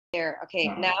There. Okay,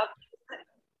 now.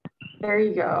 There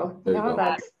you go. There you now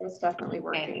go. that's definitely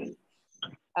working.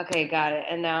 Okay, got it.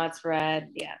 And now it's red.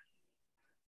 Yeah.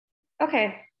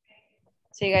 Okay.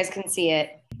 So you guys can see it.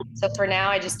 So for now,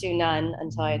 I just do none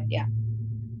until yeah.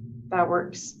 That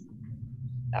works.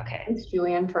 Okay. Thanks,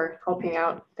 Julian, for helping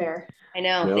out there. I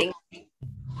know. Yep. Thank you.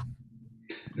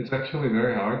 It's actually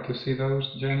very hard to see those,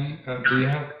 Jenny. Do you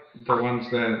have the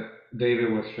ones that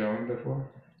David was showing before?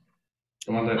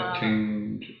 The one that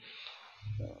changed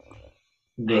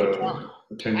the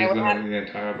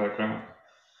entire background?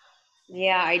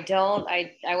 Yeah, I don't.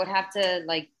 I would have to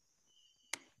like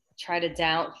try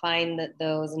to find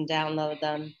those and download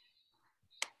them.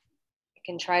 I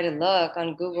can try to look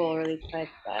on Google really quick,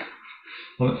 but.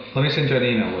 Well, let me send you an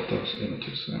email with those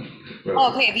images.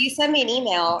 Okay, if you send me an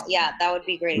email, yeah, that would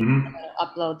be great. Mm-hmm. I'm gonna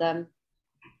upload them.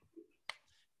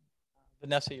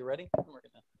 Vanessa, you ready?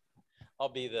 I'll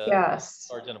be the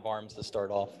Sergeant of Arms to start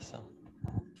off. So,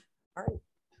 all right.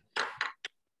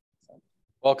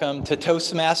 Welcome to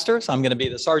Toastmasters. I'm going to be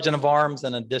the Sergeant of Arms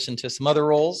in addition to some other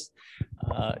roles.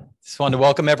 Just wanted to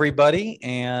welcome everybody,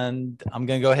 and I'm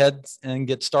going to go ahead and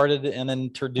get started and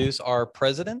introduce our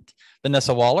president,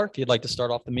 Vanessa Waller, if you'd like to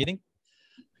start off the meeting.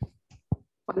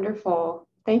 Wonderful.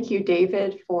 Thank you,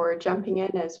 David, for jumping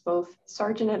in as both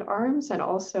Sergeant at Arms and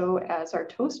also as our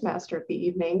Toastmaster of the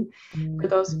evening. For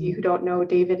those of you who don't know,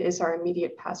 David is our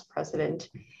immediate past president,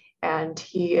 and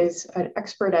he is an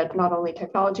expert at not only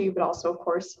technology, but also, of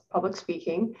course, public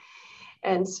speaking.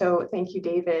 And so thank you,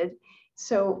 David.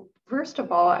 So first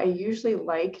of all, I usually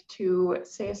like to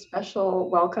say a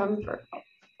special welcome for, of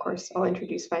course, I'll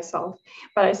introduce myself,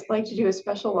 but I like to do a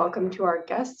special welcome to our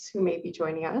guests who may be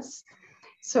joining us.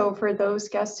 So for those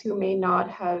guests who may not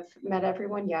have met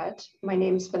everyone yet, my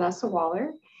name is Vanessa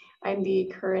Waller. I'm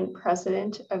the current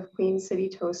president of Queen City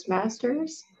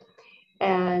Toastmasters.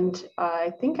 And I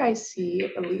think I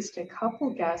see at least a couple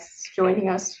guests joining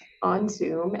us on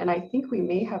Zoom. And I think we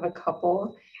may have a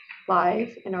couple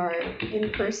live in our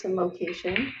in-person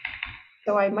location.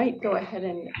 So I might go ahead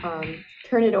and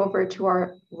turn it over to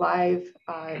our live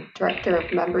Director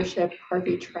of Membership,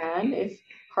 Harvey Tran.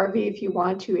 Harvey, if you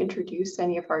want to introduce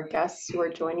any of our guests who are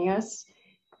joining us.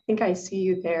 I think I see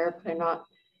you there, but I'm not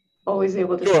always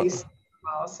able to see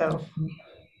well, so.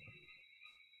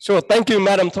 Sure, thank you,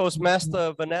 Madam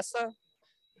Toastmaster Vanessa.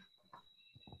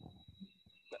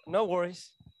 No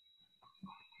worries.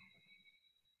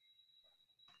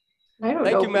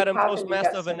 Thank you, Madam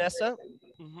Toastmaster Vanessa.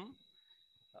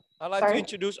 I'd like to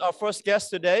introduce our first guest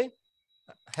today,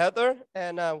 Heather.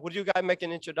 And would you guys make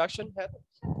an introduction, Heather?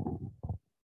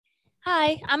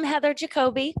 Hi, I'm Heather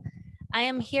Jacoby. I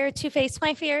am here to face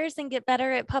my fears and get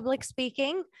better at public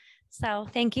speaking. So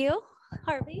thank you,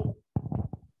 Harvey.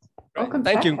 Welcome.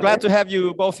 Thank you. Glad to have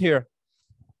you both here.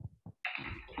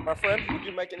 My friend, would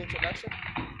you make an introduction?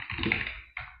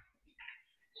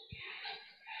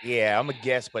 Yeah, I'm a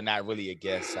guest, but not really a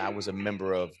guest. I was a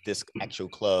member of this actual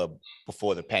club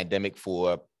before the pandemic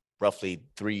for roughly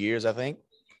 3 years, I think.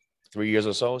 3 years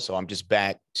or so. So I'm just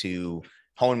back to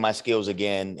hone my skills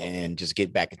again and just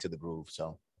get back into the groove.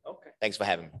 So thanks for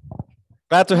having me.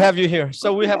 Glad to have you here.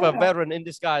 So we have a veteran in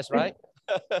disguise, right?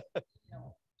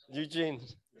 Eugene.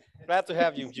 Glad to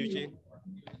have you, Eugene.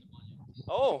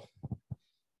 Oh,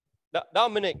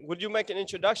 Dominic, would you make an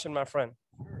introduction, my friend?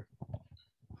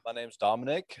 My name's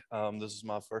Dominic. This is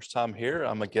my first time here.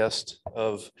 I'm a guest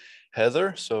of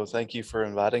Heather, so thank you for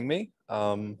inviting me.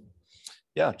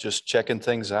 Yeah, just checking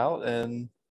things out, and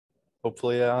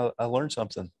hopefully I learned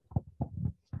something.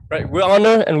 Right, we're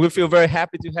honored and we feel very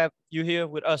happy to have you here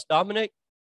with us, Dominic.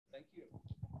 Thank you.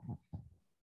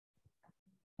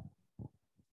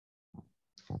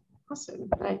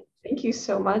 Awesome. Thank you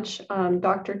so much,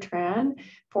 Dr. Tran,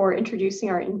 for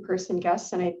introducing our in-person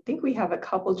guests. And I think we have a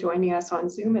couple joining us on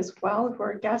Zoom as well who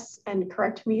are guests. And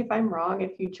correct me if I'm wrong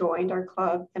if you joined our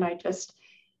club and I just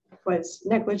was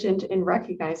negligent in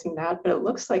recognizing that, but it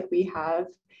looks like we have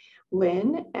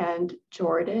Lynn and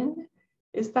Jordan.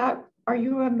 Are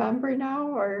you a member now,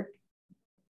 or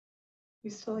you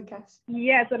still a guest?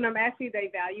 Yes, and I'm actually the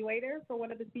evaluator for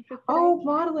one of the speeches today. Oh,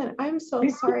 Madeline, I'm so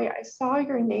sorry. I saw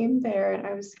your name there and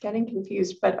I was getting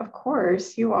confused, but of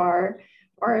course you are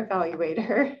our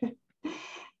evaluator.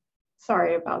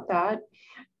 Sorry about that.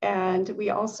 And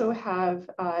we also have,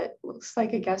 looks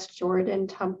like a guest, Jordan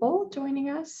Temple,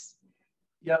 joining us.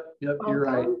 Yep, you're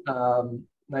right.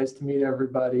 Nice to meet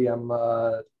everybody. I'm,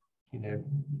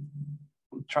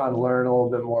 trying to learn a little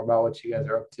bit more about what you guys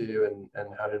are up to and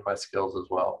hone in my skills as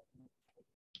well.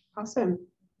 Awesome.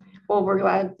 Well, we're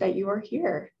glad that you are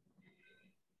here.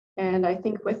 And I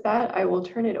think with that, I will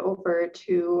turn it over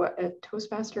to a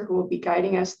Toastmaster who will be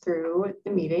guiding us through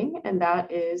the meeting, and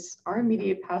that is our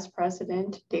immediate past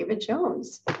president, David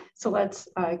Jones. So let's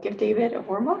give David a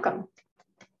warm welcome.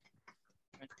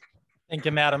 Thank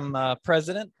you, Madam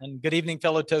President, and good evening,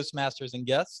 fellow Toastmasters and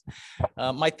guests.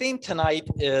 My theme tonight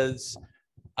is,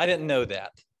 I didn't know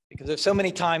that, because there's so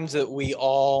many times that we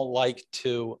all like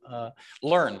to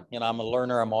learn. You know, I'm a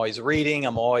learner, I'm always reading,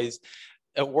 I'm always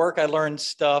at work, I learn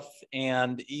stuff,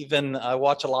 and even I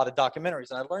watch a lot of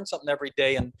documentaries, and I learn something every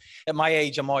day. And at my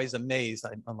age, I'm always amazed.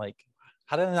 I'm like,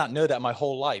 how did I not know that my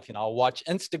whole life? You know, I'll watch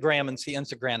Instagram and see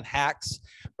Instagram hacks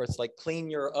where it's like clean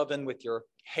your oven with your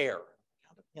hair.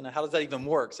 You know, how does that even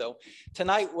work? So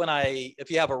tonight,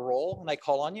 if you have a role and I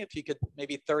call on you, if you could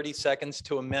maybe 30 seconds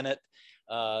to a minute,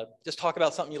 just talk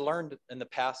about something you learned in the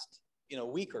past,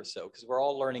 week or so, because we're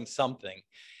all learning something.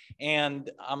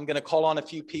 And I'm going to call on a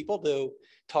few people to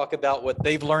talk about what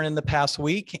they've learned in the past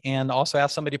week, and also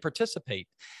ask somebody to participate,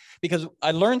 because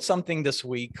I learned something this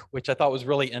week, which I thought was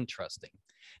really interesting.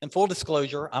 In full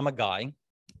disclosure, I'm a guy.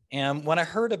 And when I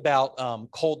heard about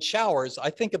cold showers,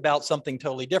 I think about something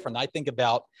totally different. I think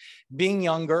about being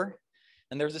younger,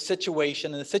 and there's a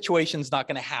situation, and the situation's not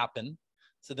going to happen.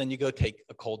 So then you go take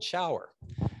a cold shower.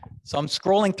 So I'm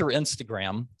scrolling through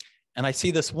Instagram, and I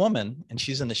see this woman, and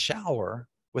she's in the shower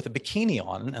with a bikini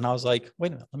on. And I was like,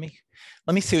 wait a minute,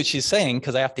 let me see what she's saying,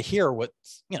 because I have to hear what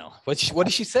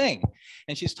is she saying?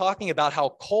 And she's talking about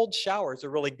how cold showers are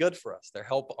really good for us. They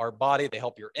help our body, they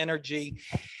help your energy.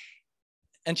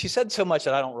 And she said so much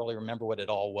that I don't really remember what it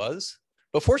all was.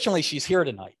 But fortunately, she's here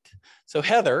tonight. So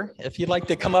Heather, if you'd like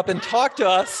to come up and talk to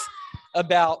us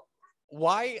about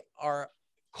why are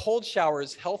cold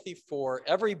showers healthy for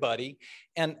everybody,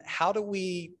 and how do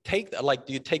we take that? Like,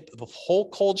 do you take the whole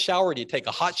cold shower? Do you take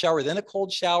a hot shower, then a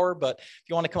cold shower? But if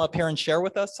you want to come up here and share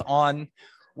with us on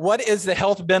what is the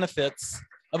health benefits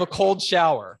of a cold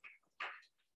shower.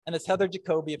 And it's Heather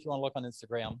Jacoby. If you want to look on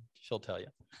Instagram, she'll tell you.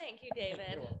 Thank you,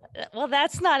 David. Well,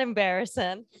 that's not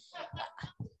embarrassing.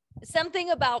 Something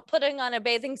about putting on a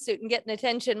bathing suit and getting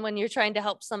attention when you're trying to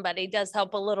help somebody does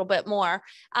help a little bit more.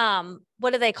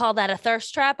 What do they call that? A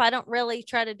thirst trap? I don't really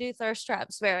try to do thirst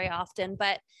traps very often,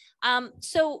 but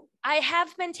so I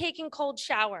have been taking cold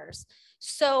showers.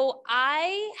 So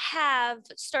I have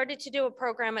started to do a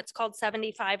program. It's called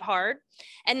 75 Hard,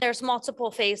 and there's multiple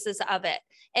phases of it.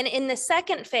 And in the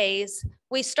second phase,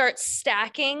 we start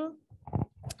stacking.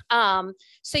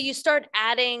 So you start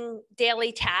adding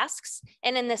daily tasks.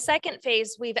 And in the second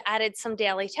phase, we've added some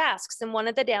daily tasks. And one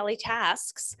of the daily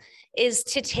tasks is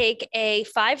to take a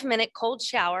 5-minute cold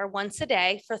shower once a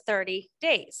day for 30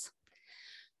 days.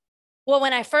 Well,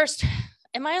 when I first,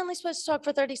 am I only supposed to talk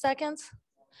for 30 seconds?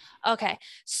 Okay.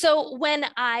 So when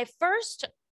I first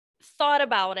thought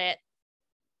about it,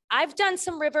 I've done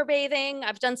some river bathing,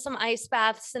 I've done some ice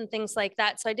baths and things like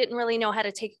that. So I didn't really know how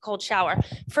to take a cold shower.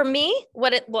 For me,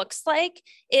 what it looks like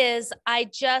is I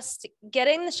just get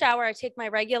in the shower, I take my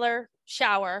regular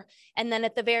shower, and then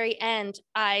at the very end,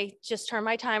 I just turn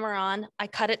my timer on, I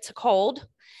cut it to cold.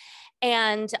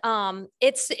 And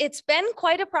it's been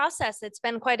quite a process. It's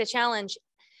been quite a challenge.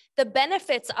 The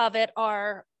benefits of it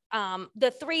are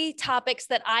the 3 topics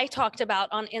that I talked about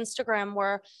on Instagram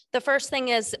were, the first thing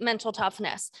is mental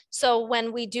toughness. So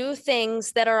when we do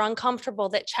things that are uncomfortable,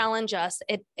 that challenge us,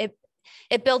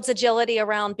 it builds agility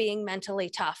around being mentally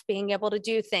tough, being able to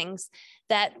do things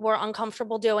that we're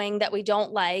uncomfortable doing, that we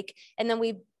don't like. And then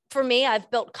for me, I've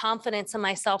built confidence in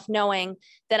myself knowing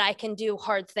that I can do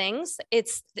hard things.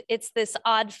 It's this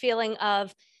odd feeling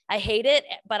of, I hate it,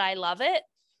 but I love it.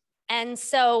 And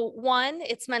so one,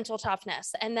 it's mental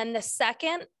toughness. And then the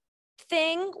second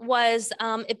thing was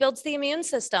it builds the immune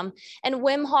system. And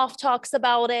Wim Hof talks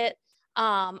about it.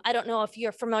 I don't know if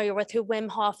you're familiar with who Wim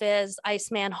Hof is,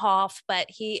 Iceman Hof, but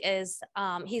he's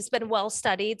been well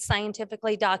studied,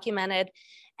 scientifically documented,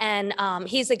 and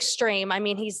he's extreme. I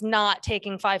mean, he's not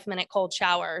taking 5-minute cold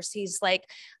showers. He's like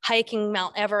hiking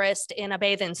Mount Everest in a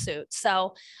bathing suit.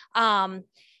 So,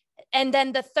 and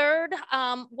then the third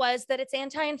was that it's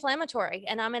anti-inflammatory,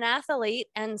 and I'm an athlete.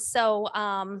 And so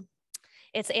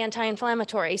it's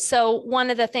anti-inflammatory. So one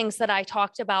of the things that I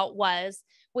talked about was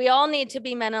we all need to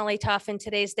be mentally tough in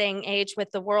today's day and age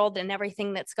with the world and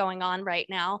everything that's going on right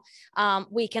now.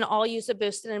 We can all use a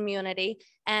boost in immunity,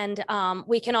 and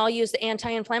we can all use the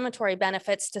anti-inflammatory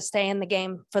benefits to stay in the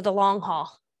game for the long haul,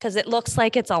 because it looks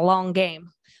like it's a long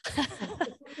game.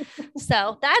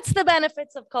 So that's the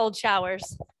benefits of cold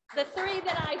showers. The 3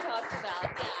 that I talked about.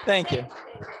 Yeah. Thank you.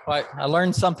 Well, I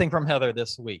learned something from Heather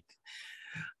this week.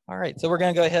 All right, so we're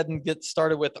going to go ahead and get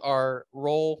started with our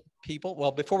role people.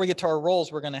 Well, before we get to our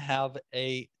roles, we're going to have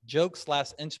a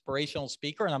joke/inspirational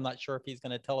speaker, and I'm not sure if he's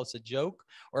going to tell us a joke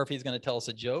or if he's going to tell us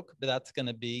a joke, but that's going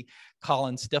to be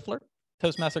Colin Stifler.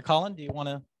 Toastmaster Colin, do you want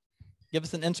to give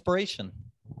us an inspiration?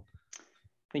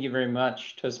 Thank you very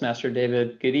much, Toastmaster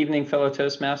David. Good evening, fellow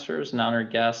Toastmasters and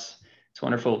honored guests. It's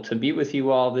wonderful to be with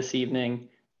you all this evening.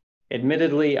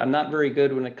 Admittedly, I'm not very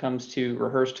good when it comes to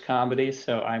rehearsed comedy,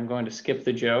 so I'm going to skip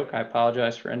the joke. I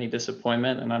apologize for any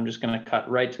disappointment, and I'm just going to cut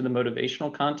right to the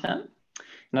motivational content.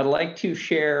 And I'd like to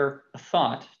share a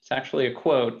thought. It's actually a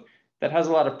quote that has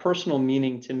a lot of personal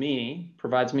meaning to me,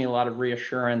 provides me a lot of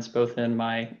reassurance, both in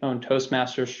my own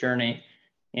Toastmasters journey,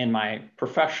 in my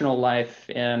professional life,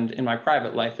 and in my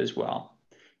private life as well.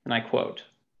 And I quote,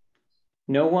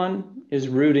 "No one is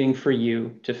rooting for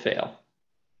you to fail."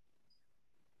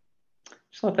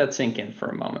 Just let that sink in for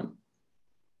a moment.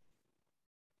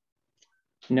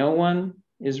 No one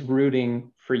is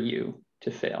rooting for you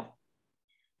to fail.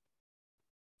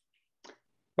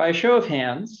 By a show of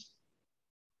hands,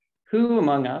 who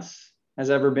among us has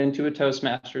ever been to a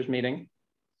Toastmasters meeting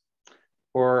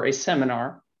or a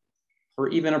seminar or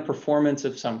even a performance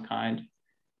of some kind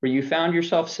where you found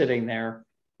yourself sitting there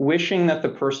wishing that the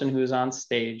person who is on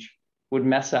stage would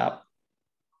mess up,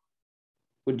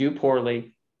 would do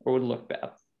poorly, or would look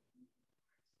bad?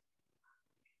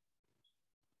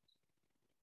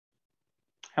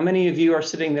 How many of you are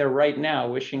sitting there right now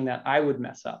wishing that I would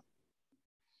mess up?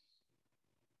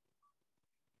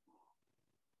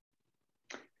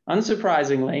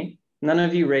 Unsurprisingly, none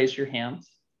of you raised your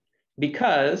hands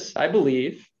because I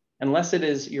believe, unless it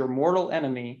is your mortal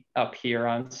enemy up here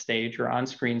on stage or on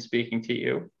screen speaking to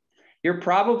you, you're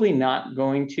probably not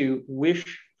going to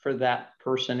wish for that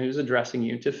person who's addressing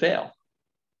you to fail.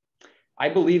 I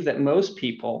believe that most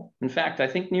people, in fact, I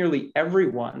think nearly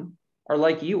everyone, are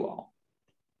like you all.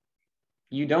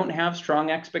 You don't have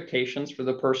strong expectations for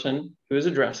the person who is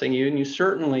addressing you, and you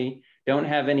certainly don't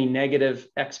have any negative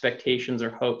expectations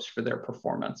or hopes for their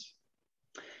performance.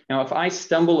 Now, if I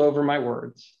stumble over my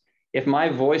words, if my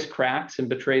voice cracks and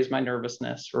betrays my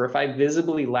nervousness, or if I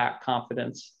visibly lack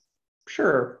confidence,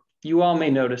 sure, you all may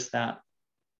notice that,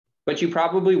 but you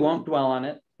probably won't dwell on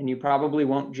it, and you probably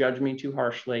won't judge me too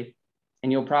harshly,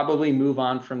 and you'll probably move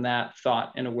on from that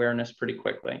thought and awareness pretty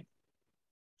quickly.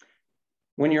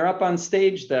 When you're up on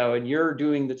stage, though, and you're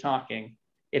doing the talking,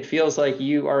 it feels like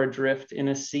you are adrift in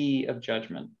a sea of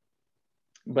judgment.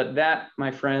 But that,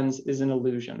 my friends, is an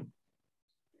illusion.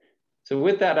 So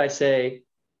with that, I say,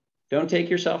 don't take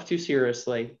yourself too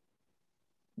seriously.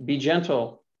 Be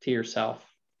gentle to yourself,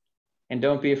 and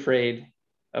don't be afraid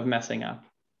of messing up.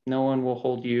 No one will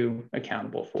hold you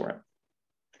accountable for it.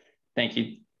 Thank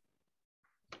you.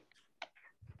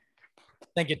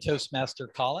 Thank you, Toastmaster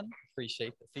Colin.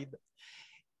 Appreciate the feedback.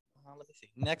 Let me see.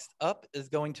 Next up is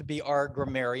going to be our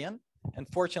grammarian.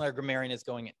 Unfortunately, our grammarian is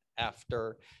going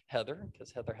after Heather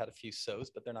because Heather had a few so's,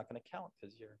 but they're not going to count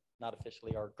because you're not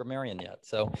officially our grammarian yet.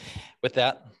 So with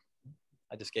that,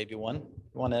 I just gave you one.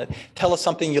 You want to tell us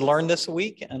something you learned this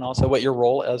week and also what your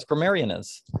role as grammarian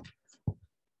is?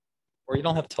 Or you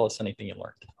don't have to tell us anything you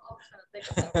learned.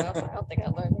 I don't think I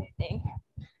learned anything.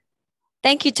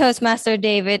 Thank you, Toastmaster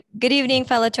David. Good evening,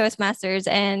 fellow Toastmasters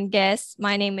and guests.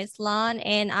 My name is Lon,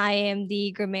 and I am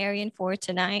the grammarian for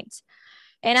tonight.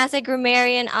 And as a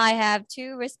grammarian, I have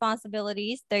two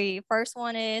responsibilities. The first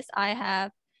one is I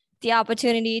have the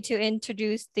opportunity to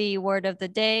introduce the word of the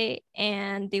day,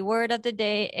 and the word of the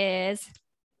day is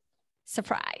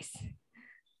surprise.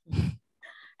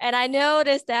 And I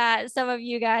noticed that some of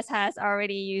you guys has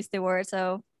already used the word,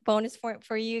 so bonus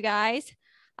for you guys.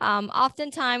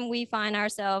 Oftentimes we find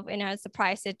ourselves in a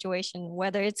surprise situation,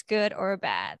 whether it's good or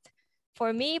bad.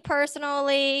 For me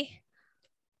personally,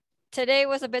 today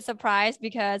was a bit surprised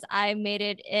because I made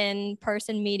it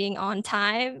in-person meeting on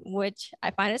time, which I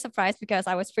find a surprise because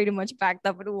I was pretty much backed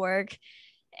up at work.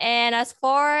 And as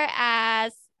far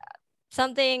as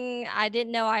something I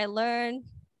didn't know I learned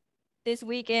this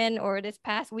weekend or this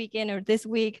past weekend or this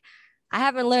week, I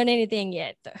haven't learned anything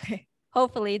yet.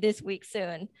 Hopefully this week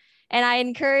soon. And I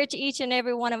encourage each and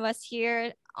every one of us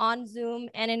here on Zoom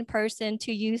and in person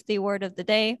to use the word of the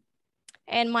day.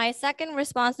 And my second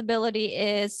responsibility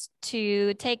is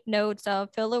to take notes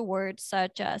of filler words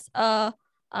such as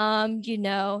you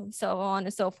know, so on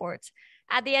and so forth.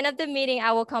 At the end of the meeting,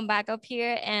 I will come back up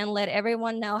here and let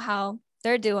everyone know how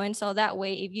they're doing. So that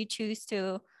way, if you choose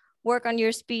to work on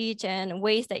your speech and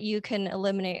ways that you can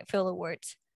eliminate filler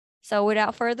words. So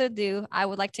without further ado, I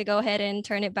would like to go ahead and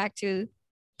turn it back to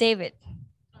David.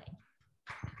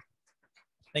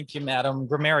 Thank you, Madam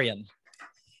Grammarian.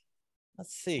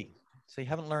 Let's see. So you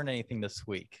haven't learned anything this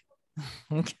week.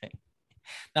 Okay.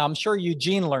 Now, I'm sure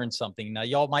Eugene learned something. Now,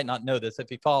 y'all might not know this.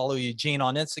 If you follow Eugene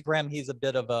on Instagram, he's a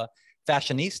bit of a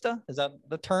fashionista. Is that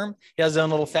the term? He has his own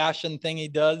little fashion thing he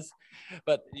does.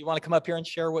 But you want to come up here and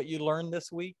share what you learned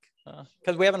this week?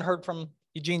 Because we haven't heard from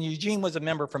Eugene. Eugene was a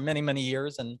member for many, many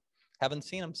years and haven't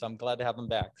seen him. So I'm glad to have him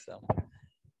back. So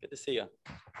good to see you.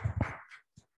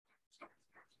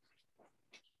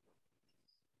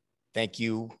 Thank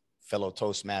you, fellow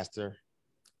Toastmaster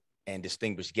and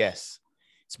distinguished guests.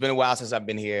 It's been a while since I've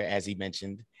been here, as he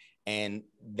mentioned, and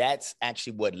that's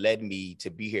actually what led me to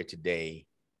be here today,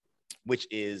 which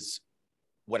is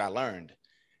what I learned.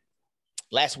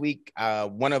 Last week,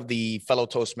 one of the fellow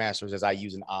Toastmasters, as I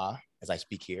use an as I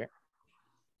speak here,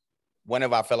 one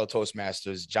of our fellow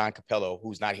Toastmasters, John Capello,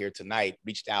 who's not here tonight,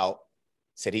 reached out,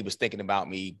 said he was thinking about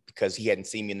me because he hadn't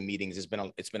seen me in the meetings. It's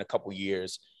been a couple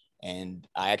years, and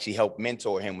I actually helped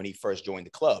mentor him when he first joined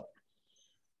the club.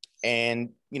 And,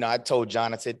 you know, I told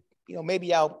John, I said, you know,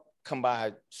 maybe I'll come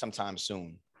by sometime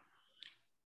soon.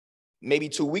 Maybe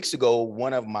 2 weeks ago,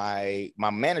 one of my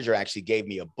manager actually gave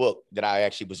me a book that I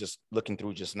actually was just looking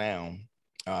through just now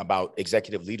about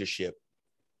executive leadership.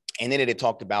 And then it had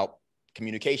talked about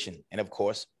communication. And of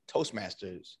course,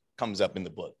 Toastmasters comes up in the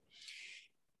book.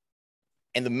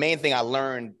 And the main thing I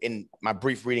learned in my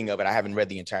brief reading of it, I haven't read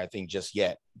the entire thing just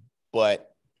yet, but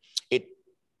it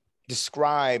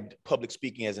described public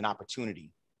speaking as an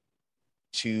opportunity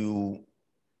to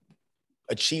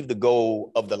achieve the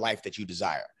goal of the life that you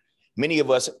desire. Many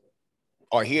of us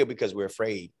are here because we're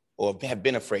afraid or have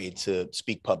been afraid to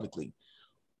speak publicly.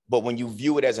 But when you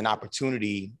view it as an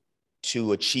opportunity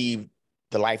to achieve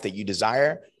the life that you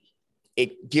desire,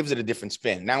 it gives it a different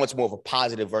spin. Now it's more of a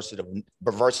positive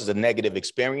versus a negative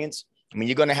experience. I mean,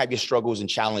 you're going to have your struggles and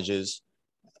challenges,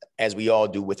 as we all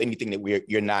do with anything that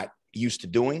you're not used to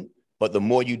doing. But the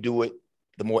more you do it,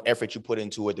 the more effort you put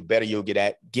into it, the better you'll get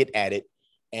at it,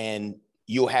 and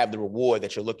you'll have the reward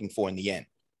that you're looking for in the end.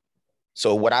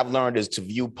 So what I've learned is to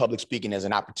view public speaking as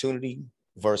an opportunity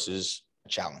versus a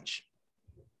challenge.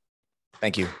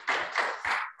 Thank you.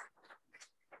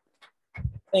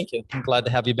 Thank you. I'm glad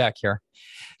to have you back here.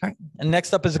 All right. And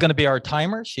next up is going to be our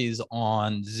timer. She's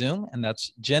on Zoom, and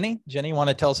that's Jenny. Jenny, you want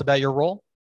to tell us about your role?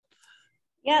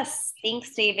 Yes,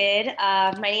 thanks, David.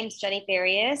 My name's Jenny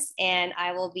Farias, and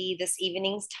I will be this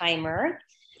evening's timer.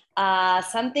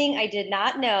 Something I did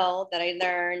not know that I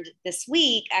learned this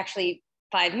week, actually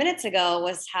 5 minutes ago,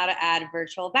 was how to add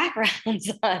virtual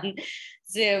backgrounds on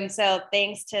Zoom. So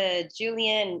thanks to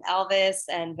Julian, Elvis,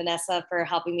 and Vanessa for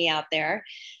helping me out there.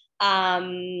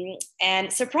 And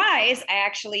surprise, I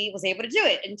actually was able to do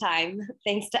it in time.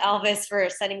 Thanks to Elvis for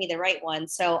sending me the right one.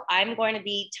 So I'm going to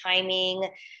be timing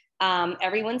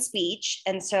everyone's speech.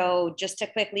 And so just to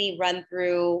quickly run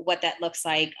through what that looks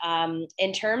like.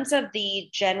 In terms of the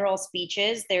general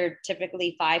speeches, they're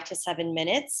typically 5 to 7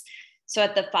 minutes. So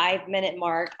at the 5-minute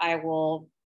mark, I will,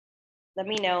 let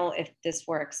me know if this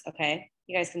works. Okay,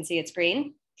 you guys can see it's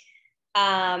green.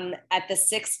 At the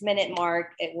 6-minute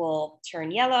mark, it will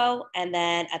turn yellow. And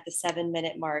then at the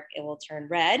 7-minute mark, it will turn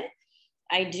red.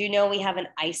 I do know we have an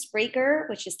icebreaker,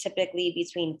 which is typically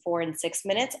between 4 and 6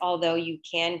 minutes, although you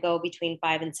can go between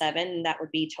 5 and 7, and that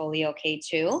would be totally okay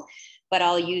too. But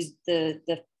I'll use the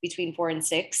between 4 and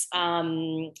 6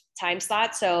 time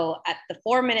slot. So at the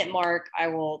 4-minute mark, I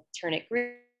will turn it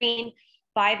green.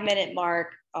 5-minute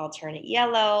mark, I'll turn it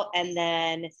yellow. And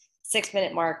then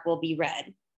 6-minute mark will be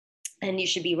red. And you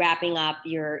should be wrapping up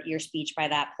your speech by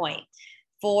that point.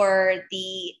 For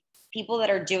the people that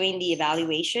are doing the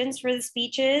evaluations for the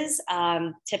speeches,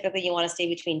 typically you want to stay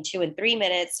between 2 and 3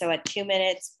 minutes. So at 2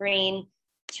 minutes, green,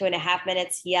 2.5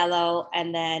 minutes, yellow,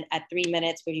 and then at 3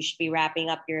 minutes, where you should be wrapping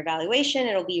up your evaluation,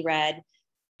 it'll be red.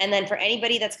 And then for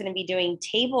anybody that's going to be doing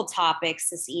table topics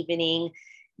this evening,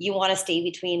 you want to stay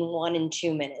between 1 and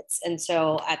 2 minutes. And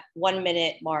so at 1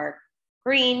 minute mark,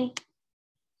 green,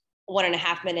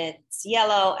 1.5 minutes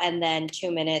yellow, and then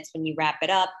 2 minutes, when you wrap it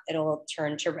up, it'll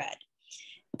turn to red.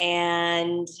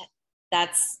 And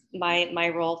that's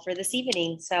my role for this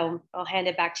evening. So I'll hand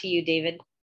it back to you, David.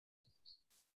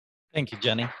 Thank you,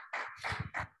 Jenny.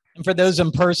 And for those in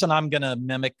person, I'm going to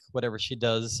mimic whatever she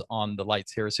does on the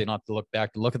lights here, so you don't have to look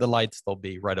back to look at the lights. They'll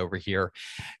be right over here,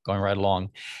 going right along.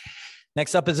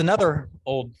 Next up is another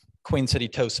old Queen City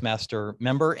Toastmaster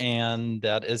member, and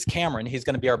that is Cameron. He's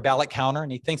going to be our ballot counter,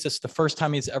 and he thinks it's the first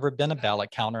time he's ever been a ballot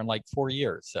counter in like 4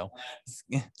 years. So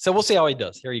we'll see how he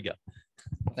does. Here you go.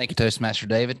 Thank you, Toastmaster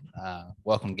David.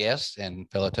 Welcome guests and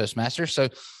fellow Toastmasters. So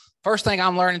first thing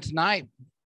I'm learning tonight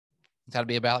is how to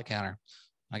be a ballot counter.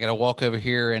 I got to walk over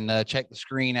here and check the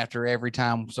screen after every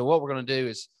time. So what we're going to do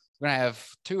is we're going to have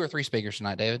 2 or 3 speakers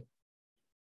tonight, David.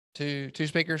 two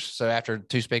speakers. So after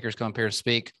two speakers come up here to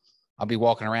speak, I'll be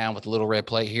walking around with a little red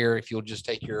plate here. If you'll just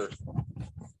take your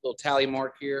little tally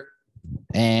mark here,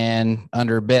 and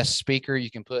under best speaker, you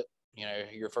can put,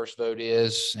 your first vote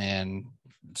is, and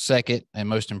second and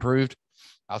most improved.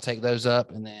 I'll take those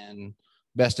up, and then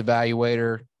best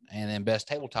evaluator, and then best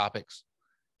table topics.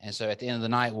 And so at the end of the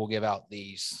night, we'll give out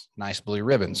these nice blue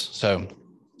ribbons. So,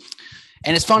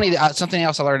 and it's funny that something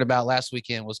else I learned about last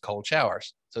weekend was cold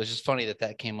showers. So it's just funny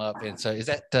that came up. And so is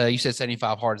that, you said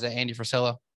 75 hard, is that Andy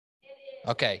Frisella?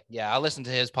 Okay. Yeah. I listen to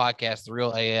his podcast, The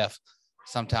Real AF,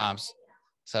 sometimes.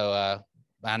 So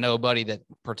I know a buddy that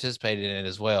participated in it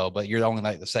as well, but you're only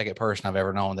like the second person I've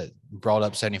ever known that brought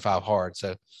up 75 hard.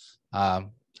 So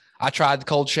I tried the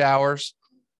cold showers.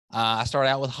 I started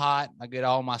out with hot. I get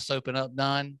all my soaping up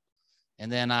done.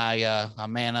 And then I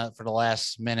man up for the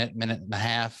last minute and a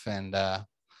half. And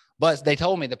but they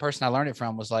told me, the person I learned it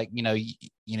from was like,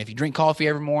 if you drink coffee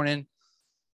every morning,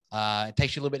 it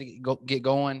takes you a little bit to get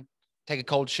going. Take a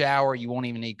cold shower, you won't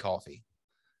even need coffee.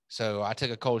 So I took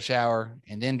a cold shower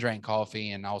and then drank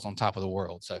coffee, and I was on top of the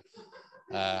world. So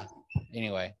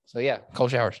anyway, so yeah,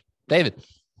 cold showers. David.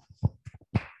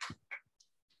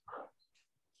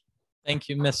 Thank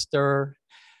you, Mr.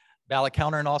 Ballot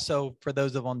Counter. And also for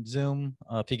those of on Zoom,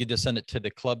 if you could just send it to the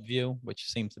club view,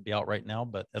 which seems to be out right now,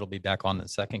 but it'll be back on in a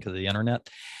second because of the internet.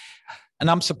 And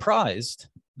I'm surprised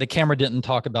the camera didn't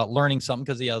talk about learning something,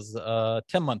 because he has a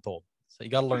 10-month-old. So you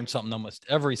got to learn something almost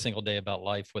every single day about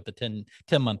life with a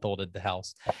 10-month-old at the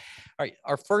house. All right,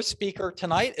 our first speaker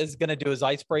tonight is going to do his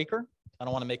icebreaker. I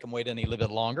don't want to make him wait any little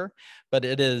bit longer, but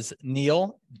it is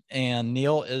Neil. And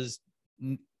Neil his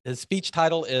speech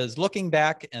title is Looking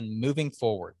Back and Moving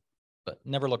Forward. But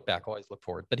never look back, always look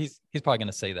forward. But he's probably going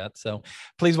to say that. So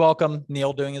please welcome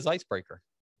Neil doing his icebreaker.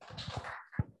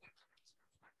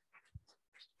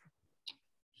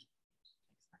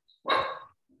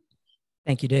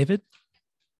 Thank you, David.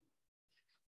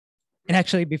 And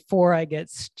actually, before I get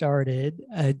started,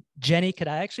 Jenny, could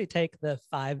I actually take the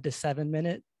 5 to 7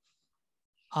 minute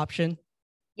option?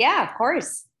 Yeah, of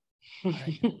course.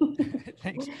 Right.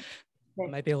 Thanks. It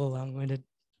might be a little long-winded.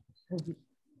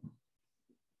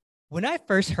 When I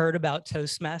first heard about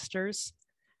Toastmasters,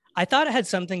 I thought it had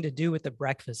something to do with the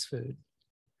breakfast food.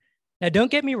 Now,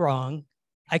 don't get me wrong.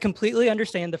 I completely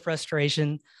understand the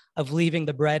frustration of leaving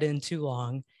the bread in too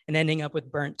long and ending up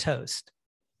with burnt toast.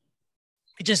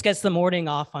 It just gets the morning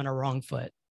off on a wrong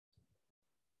foot.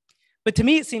 But to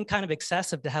me, it seemed kind of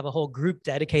excessive to have a whole group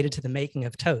dedicated to the making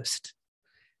of toast.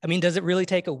 I mean, does it really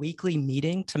take a weekly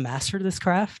meeting to master this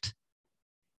craft?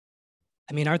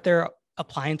 I mean, aren't there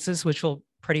appliances which will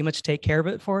pretty much take care of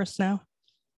it for us now?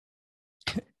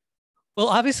 Well,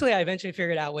 obviously, I eventually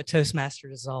figured out what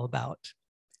Toastmasters is all about.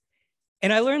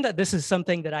 And I learned that this is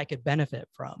something that I could benefit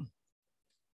from.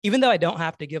 Even though I don't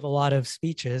have to give a lot of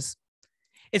speeches,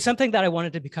 it's something that I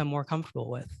wanted to become more comfortable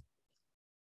with.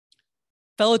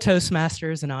 Fellow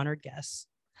Toastmasters and honored guests,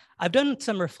 I've done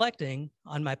some reflecting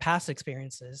on my past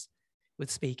experiences with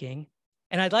speaking,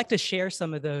 and I'd like to share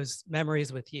some of those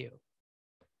memories with you,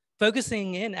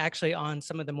 focusing in actually on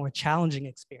some of the more challenging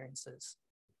experiences,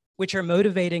 which are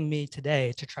motivating me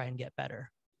today to try and get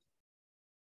better.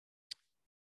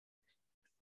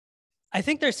 I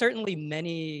think there's certainly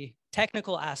many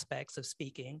technical aspects of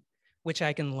speaking which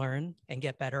I can learn and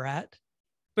get better at.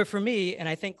 But for me, and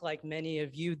I think like many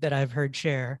of you that I've heard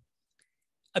share,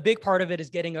 a big part of it is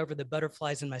getting over the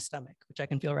butterflies in my stomach, which I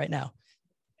can feel right now,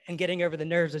 and getting over the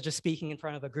nerves of just speaking in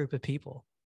front of a group of people.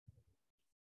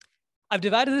 I've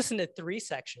divided this into 3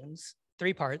 sections,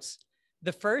 3 parts.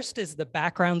 The first is the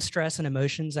background stress and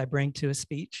emotions I bring to a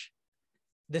speech.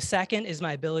 The second is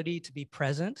my ability to be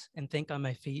present and think on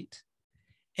my feet.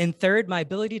 And third, my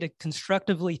ability to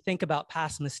constructively think about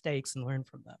past mistakes and learn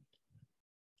from them.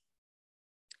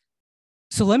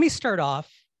 So let me start off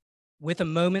with a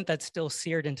moment that's still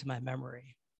seared into my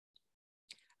memory.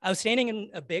 I was standing in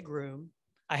a big room.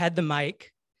 I had the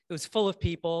mic. It was full of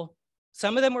people.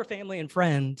 Some of them were family and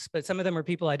friends, but some of them were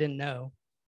people I didn't know.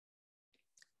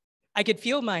 I could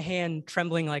feel my hand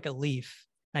trembling like a leaf.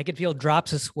 I could feel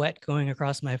drops of sweat going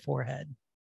across my forehead.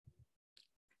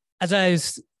 As I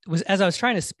was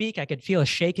trying to speak, I could feel a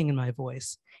shaking in my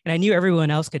voice, and I knew everyone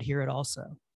else could hear it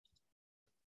also.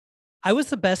 I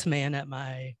was the best man at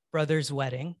my brother's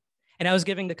wedding, and I was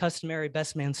giving the customary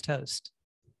best man's toast.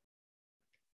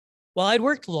 While I'd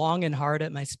worked long and hard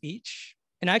at my speech,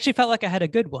 and I actually felt like I had a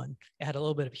good one. It had a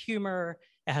little bit of humor,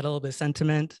 it had a little bit of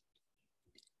sentiment.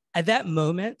 At that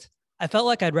moment, I felt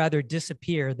like I'd rather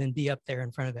disappear than be up there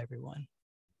in front of everyone.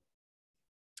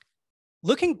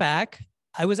 Looking back,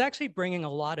 I was actually bringing a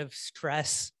lot of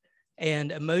stress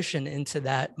and emotion into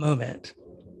that moment.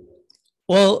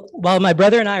 Well, while my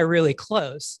brother and I are really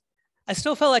close, I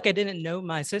still felt like I didn't know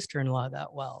my sister-in-law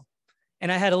that well.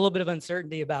 And I had a little bit of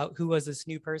uncertainty about who was this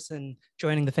new person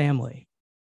joining the family.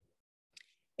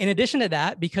 In addition to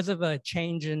that, because of a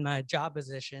change in my job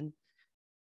position,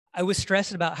 I was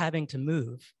stressed about having to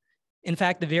move. In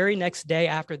fact, the very next day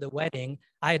after the wedding,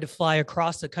 I had to fly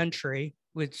across the country,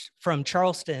 which from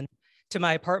Charleston to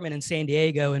my apartment in San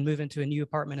Diego and move into a new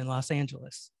apartment in Los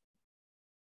Angeles.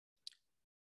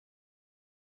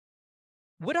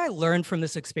 What I learned from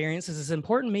this experience is it's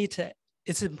important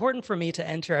for me to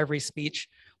enter every speech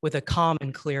with a calm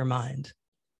and clear mind.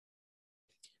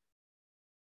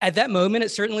 At that moment, it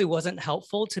certainly wasn't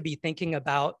helpful to be thinking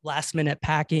about last-minute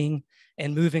packing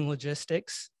and moving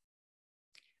logistics,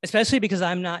 especially because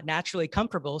I'm not naturally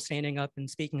comfortable standing up and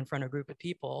speaking in front of a group of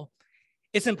people.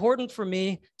 It's important for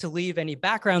me to leave any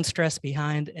background stress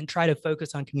behind and try to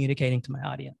focus on communicating to my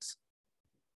audience.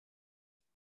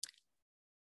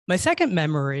 My second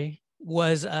memory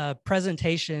was a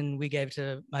presentation we gave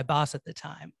to my boss at the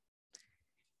time.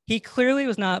 He clearly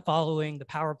was not following the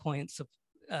PowerPoint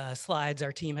slides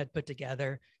our team had put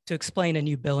together to explain a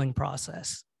new billing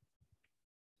process.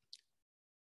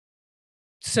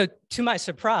 So to my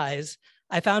surprise,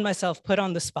 I found myself put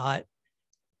on the spot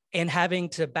and having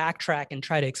to backtrack and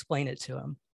try to explain it to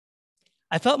him.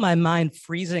 I felt my mind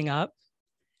freezing up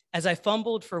as I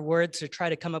fumbled for words to try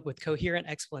to come up with coherent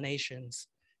explanations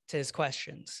to his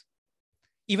questions,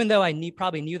 even though I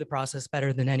probably knew the process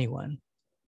better than anyone.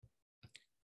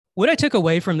 What I took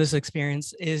away from this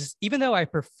experience is, even though I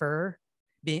prefer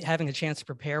having a chance to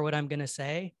prepare what I'm going to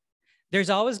say, there's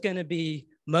always going to be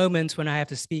moments when I have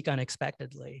to speak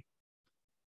unexpectedly.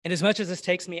 And as much as this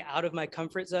takes me out of my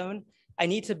comfort zone, I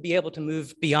need to be able to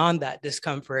move beyond that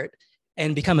discomfort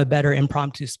and become a better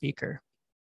impromptu speaker.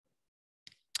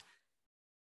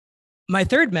 My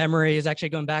third memory is actually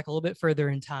going back a little bit further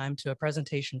in time to a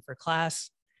presentation for class.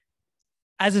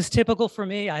 As is typical for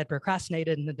me, I had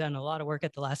procrastinated and had done a lot of work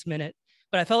at the last minute,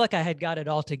 but I felt like I had got it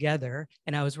all together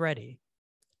and I was ready.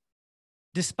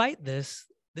 Despite this,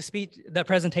 the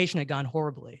presentation had gone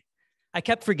horribly. I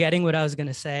kept forgetting what I was going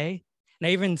to say, and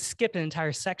I even skipped an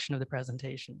entire section of the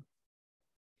presentation.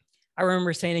 I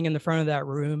remember standing in the front of that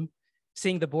room,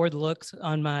 seeing the bored looks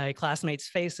on my classmates'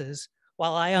 faces,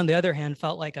 while I, on the other hand,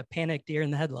 felt like a panicked deer in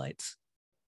the headlights.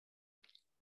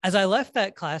 As I left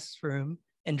that classroom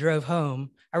and drove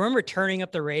home, I remember turning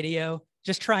up the radio,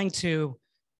 just trying to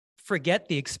forget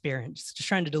the experience, just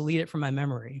trying to delete it from my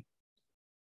memory.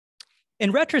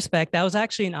 In retrospect, that was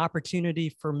actually an opportunity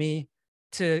for me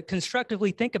to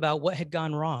constructively think about what had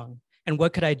gone wrong and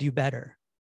what could I do better.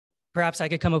 Perhaps I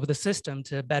could come up with a system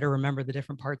to better remember the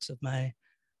different parts of my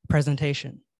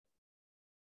presentation.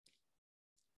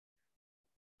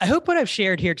 I hope what I've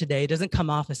shared here today doesn't come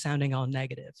off as sounding all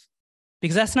negative,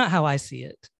 because that's not how I see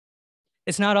it.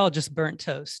 It's not all just burnt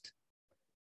toast.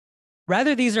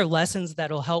 Rather, these are lessons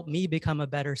that'll help me become a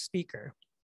better speaker.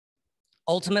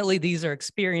 Ultimately, these are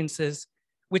experiences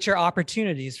which are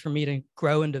opportunities for me to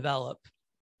grow and develop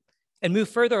and move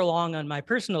further along on my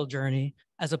personal journey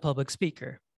as a public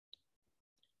speaker.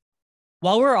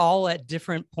 While we're all at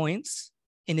different points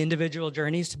in individual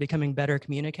journeys to becoming better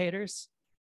communicators,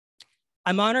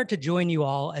 I'm honored to join you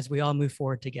all as we all move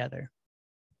forward together.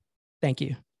 Thank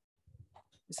you.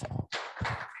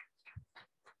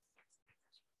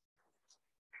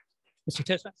 Mr.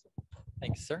 Toastmaster.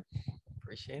 Thanks, sir.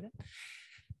 Appreciate it.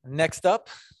 Next up,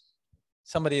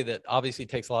 somebody that obviously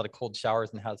takes a lot of cold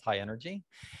showers and has high energy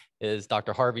is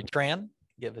Dr. Harvey Tran.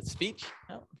 Give a speech.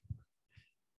 Oh.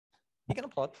 You can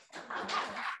applaud.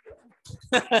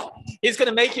 He's going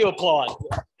to make you applaud.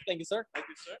 Thank you, sir. Thank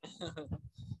you, sir.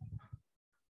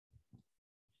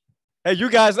 Hey,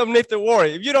 you guys underneath the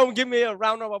worry. If you don't give me a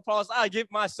round of applause, I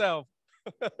give myself.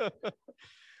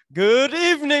 Good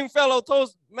evening, fellow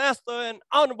Toastmaster and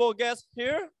honorable guests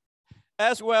here,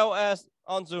 as well as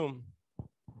on Zoom.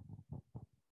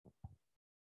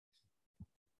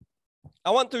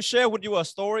 I want to share with you a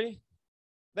story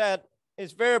that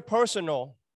is very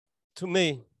personal to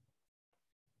me.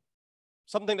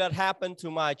 Something that happened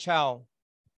to my child.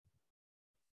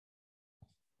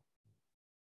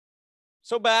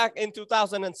 So back in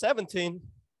 2017,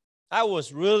 I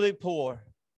was really poor.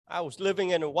 I was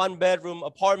living in a one-bedroom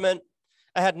apartment.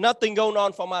 I had nothing going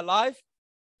on for my life,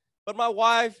 but my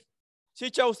wife, she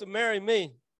chose to marry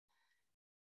me.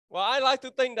 Well, I like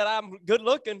to think that I'm good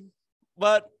looking,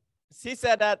 but she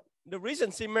said that the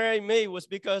reason she married me was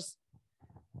because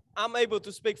I'm able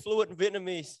to speak fluent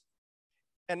Vietnamese,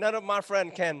 and none of my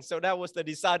friends can, so that was the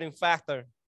deciding factor.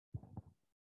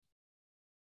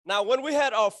 Now, when we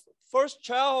had our first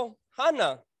child,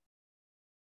 Hannah,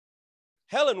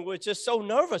 Helen was just so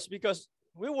nervous because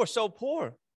we were so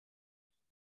poor.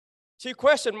 She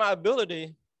questioned my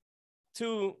ability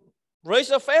to raise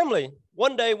a family.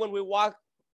 One day when we walked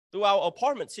through our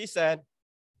apartment, she said,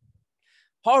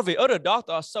 Harvey, other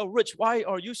doctors are so rich. Why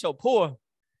are you so poor?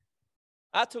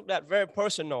 I took that very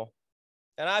personal.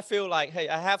 And I feel like, hey,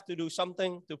 I have to do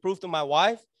something to prove to my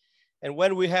wife. And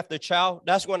when we have the child,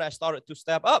 that's when I started to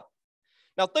step up.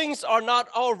 Now, things are not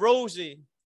all rosy.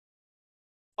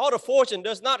 All the fortune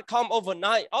does not come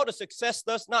overnight. All the success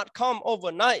does not come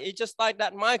overnight. It's just like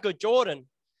that Michael Jordan.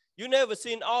 You never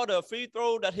seen all the free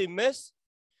throw that he missed.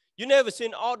 You never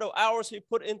seen all the hours he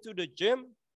put into the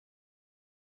gym.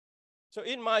 So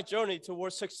in my journey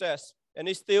towards success, and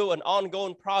it's still an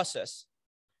ongoing process,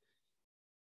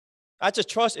 I just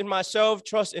trust in myself,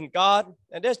 trust in God,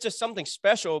 and there's just something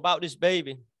special about this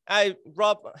baby. I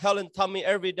rub Helen's tummy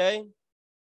every day.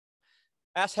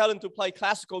 Ask Helen to play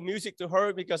classical music to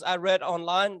her because I read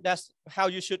online that's how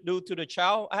you should do to the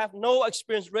child. I have no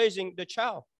experience raising the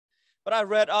child, but I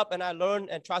read up and I learned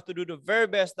and tried to do the very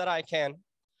best that I can.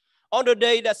 On the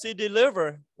day that she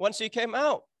delivered, when she came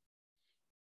out,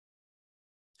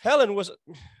 Helen was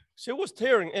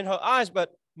tearing in her eyes,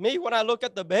 but me, when I look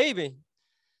at the baby,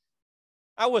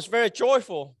 I was very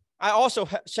joyful. I also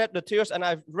shed the tears, and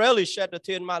I rarely shed the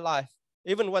tear in my life.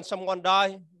 Even when someone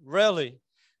died, rarely.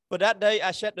 But that day,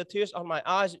 I shed the tears on my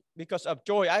eyes because of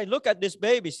joy. I look at this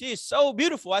baby. She is so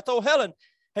beautiful. I told Helen,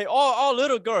 hey, all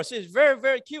little girls, she's very,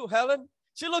 very cute, Helen.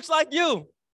 She looks like you.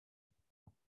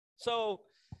 So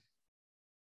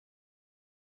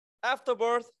after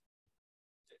birth,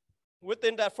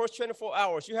 within that first 24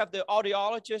 hours, you have the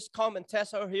audiologist come and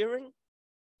test her hearing.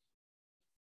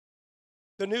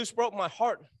 The news broke my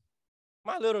heart.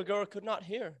 My little girl could not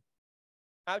hear.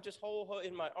 I would just hold her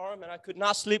in my arm, and I could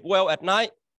not sleep well at night.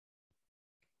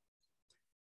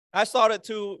 I started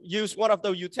to use one of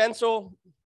the utensils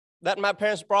that my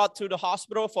parents brought to the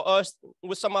hospital for us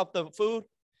with some of the food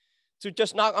to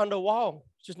just knock on the wall,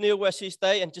 just near where she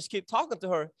stayed, and just keep talking to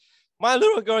her. My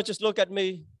little girl just looked at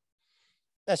me,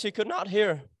 and she could not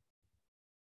hear.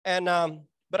 And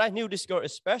but I knew this girl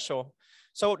is special.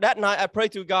 So that night I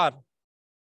prayed to God.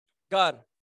 God,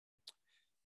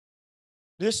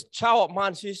 this child of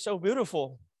mine, she's so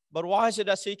beautiful, but why is it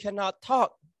that she cannot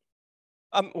talk?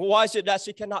 Why is it that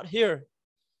she cannot hear?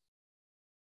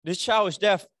 This child is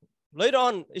deaf. Later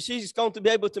on, is she going to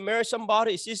be able to marry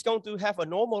somebody? Is she going to have a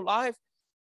normal life?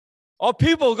 Or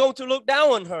people are going to look down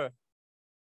on her,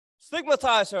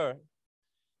 stigmatize her?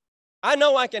 I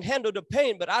know I can handle the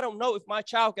pain, but I don't know if my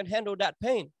child can handle that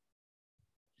pain.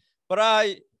 But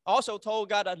I also told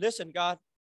God, listen, God,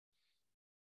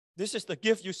 this is the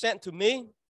gift you sent to me.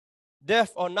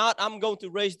 Deaf or not, I'm going to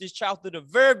raise this child to the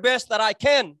very best that I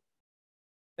can.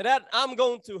 And that I'm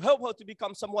going to help her to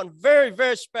become someone very,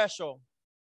 very special.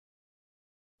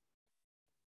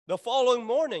 The following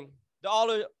morning,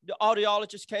 the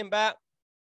audiologist came back.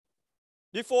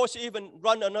 Before she even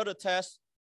run another test,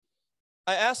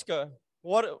 I asked her,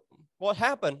 what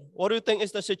happened? What do you think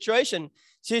is the situation?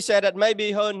 She said that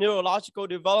maybe her neurological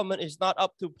development is not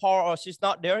up to par, or she's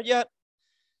not there yet.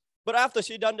 But after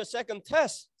she done the second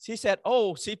test, she said,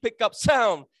 oh, she picked up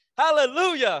sound.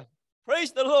 Hallelujah.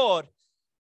 Praise the Lord.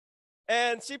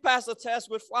 And she passed the test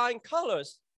with flying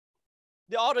colors.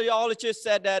 The audiologist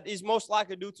said that it's most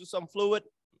likely due to some fluid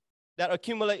that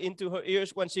accumulated into her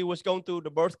ears when she was going through the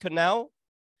birth canal.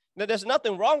 That there's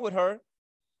nothing wrong with her.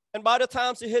 And by the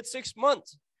time she hit 6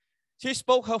 months, she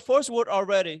spoke her first word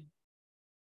already.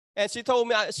 And she told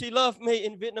me she loved me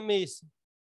in Vietnamese.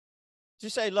 She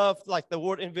said love like the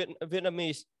word in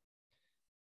Vietnamese.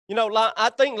 You know, I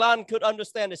think Lan could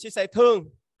understand it. She said thương.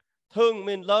 Thương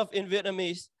means love in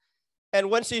Vietnamese. And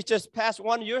when she just passed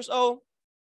 1 year old,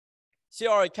 she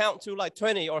already count to like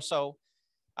 20 or so.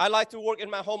 I like to work in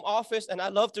my home office, and I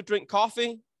love to drink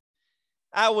coffee.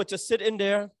 I would just sit in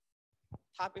there,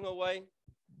 typing away.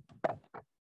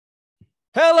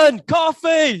 Helen,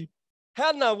 coffee!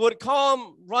 Hannah would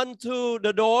come, run to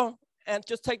the door, and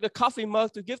just take the coffee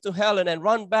mug to give to Helen and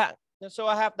run back. And so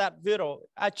I have that video.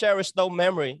 I cherish no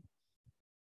memory.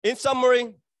 In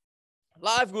summary,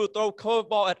 life will throw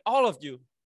curveball at all of you.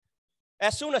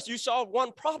 As soon as you solve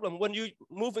one problem, when you're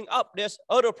moving up, there's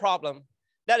other problem.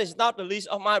 That is not the least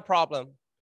of my problem.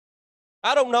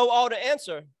 I don't know all the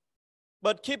answer,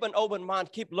 but keep an open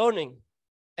mind, keep learning,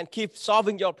 and keep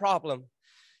solving your problem.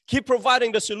 Keep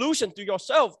providing the solution to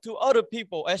yourself, to other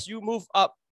people as you move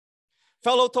up.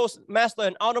 Fellow Toastmaster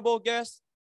and honorable guests,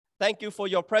 thank you for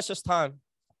your precious time.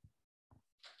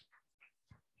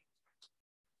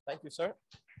 Thank you, sir.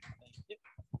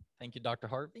 Thank you, Dr.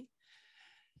 Harvey.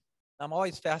 I'm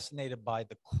always fascinated by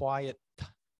the quiet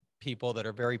people that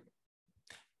are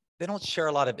they don't share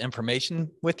a lot of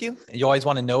information with you. You always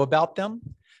want to know about them.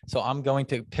 So I'm going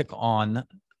to pick on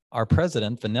our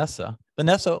president, Vanessa.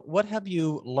 Vanessa, what have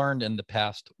you learned in the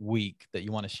past week that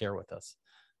you want to share with us?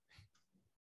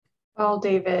 Well,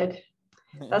 David,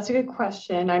 that's a good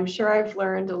question. I'm sure I've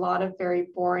learned a lot of very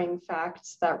boring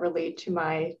facts that relate to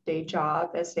my day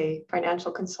job as a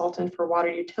financial consultant for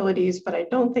water utilities, but I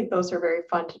don't think those are very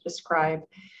fun to describe.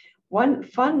 One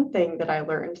fun thing that I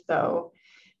learned, though,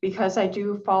 because I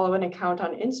do follow an account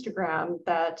on Instagram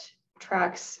that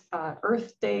tracks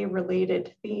Earth Day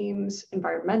related themes,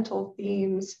 environmental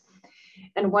themes.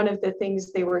 And one of the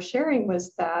things they were sharing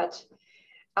was that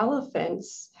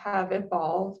elephants have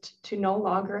evolved to no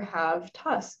longer have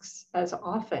tusks as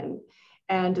often.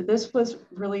 And this was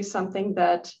really something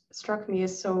that struck me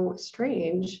as so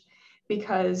strange,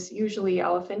 because usually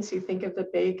elephants, you think of the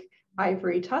big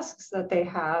ivory tusks that they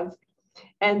have.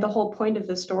 And the whole point of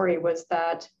the story was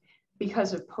that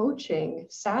because of poaching,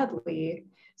 sadly,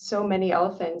 so many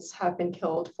elephants have been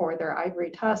killed for their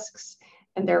ivory tusks,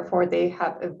 and therefore they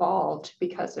have evolved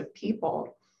because of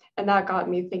people. And that got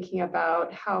me thinking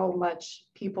about how much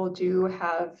people do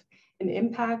have an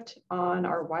impact on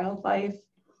our wildlife.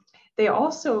 They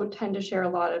also tend to share a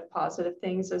lot of positive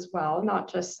things as well,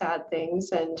 not just sad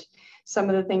things. And some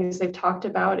of the things they've talked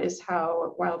about is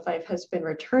how wildlife has been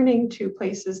returning to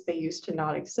places they used to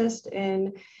not exist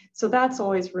in. So that's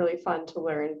always really fun to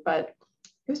learn. But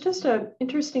it was just an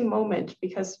interesting moment,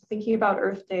 because thinking about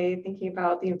Earth Day, thinking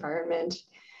about the environment,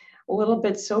 a little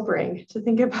bit sobering to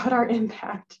think about our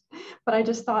impact. But I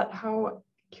just thought how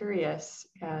curious,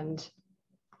 and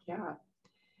yeah,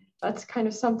 that's kind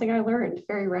of something I learned.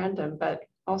 Very random, but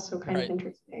also kind of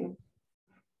interesting.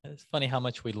 It's funny how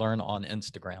much we learn on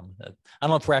Instagram. I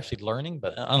don't know if we're actually learning,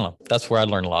 but I don't know. That's where I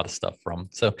learn a lot of stuff from.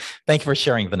 So thank you for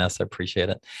sharing, Vanessa. Appreciate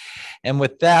it. And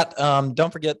with that,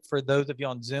 don't forget, for those of you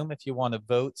on Zoom, if you want to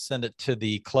vote, send it to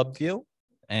the club view,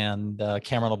 and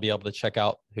Cameron will be able to check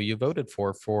out who you voted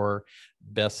for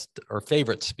best or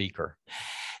favorite speaker.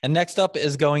 And next up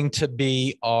is going to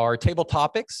be our table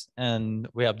topics. And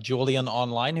we have Julian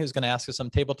online, who's going to ask us some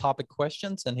table topic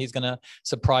questions, and he's going to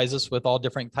surprise us with all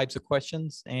different types of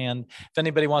questions. And if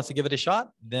anybody wants to give it a shot,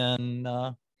 then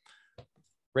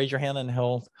raise your hand and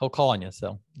he'll call on you.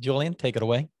 So Julian, take it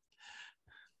away.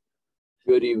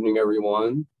 Good evening,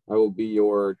 everyone. I will be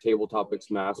your table topics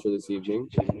master this evening.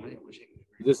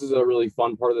 This is a really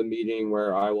fun part of the meeting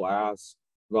where I will ask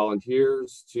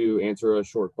volunteers to answer a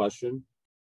short question.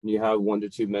 You have 1 to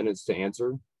 2 minutes to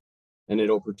answer, and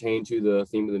it'll pertain to the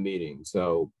theme of the meeting.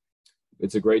 So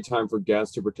it's a great time for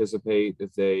guests to participate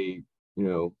if they,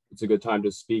 it's a good time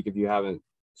to speak if you haven't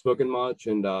spoken much,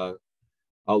 and I'll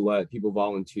let people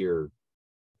volunteer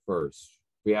first.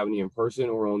 If we have any in person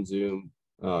or on Zoom,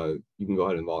 you can go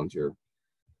ahead and volunteer.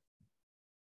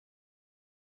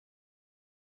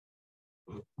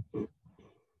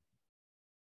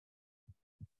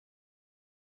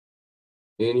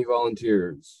 Any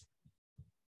volunteers?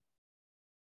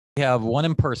 We have one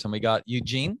in person. We got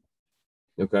Eugene.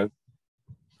 Okay. All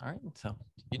right. So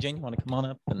Eugene, you want to come on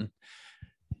up and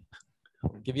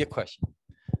I'll give you a question.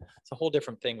 It's a whole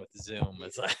different thing with Zoom.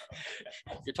 It's like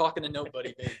you're talking to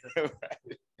nobody.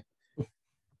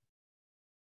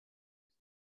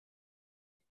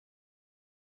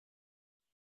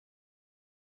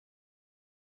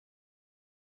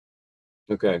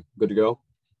 Okay. Good to go?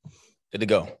 Good to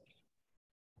go.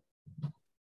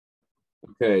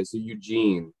 Okay, so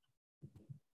Eugene,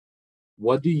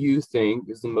 what do you think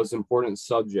is the most important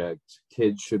subject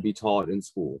kids should be taught in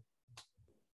school?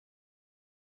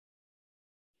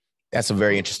 That's a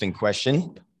very interesting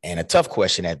question, and a tough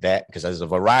question at that, because there's a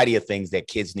variety of things that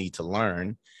kids need to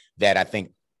learn that I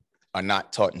think are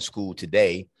not taught in school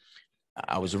today.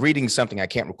 I was reading something, I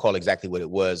can't recall exactly what it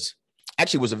was.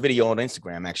 Actually, it was a video on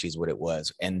Instagram, actually, is what it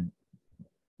was. And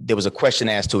there was a question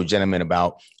asked to a gentleman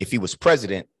about if he was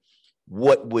president,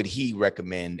 what would he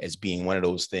recommend as being one of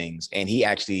those things? And he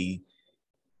actually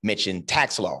mentioned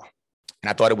tax law. And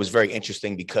I thought it was very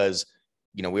interesting because,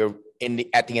 we're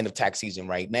at the end of tax season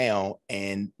right now,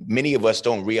 and many of us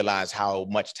don't realize how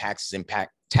much taxes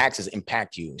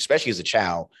impact you, especially as a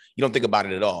child. You don't think about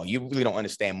it at all. You really don't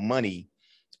understand money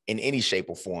in any shape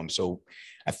or form. So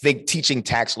I think teaching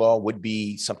tax law would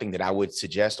be something that I would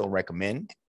suggest or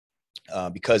recommend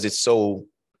because it's so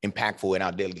impactful in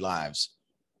our daily lives.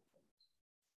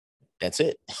 That's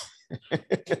it.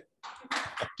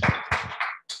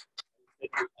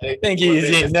 Thank you,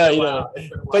 Eugene. No,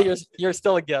 but you're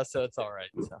still a guest, so it's all right.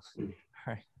 So, all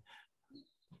right.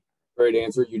 Great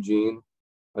answer, Eugene.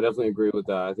 I definitely agree with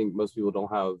that. I think most people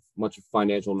don't have much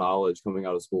financial knowledge coming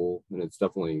out of school, and it's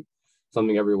definitely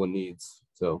something everyone needs.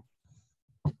 So,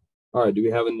 all right, do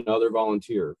we have another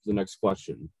volunteer for the next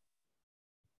question?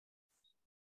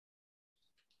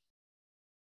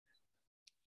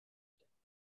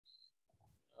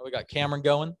 We got Cameron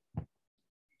going.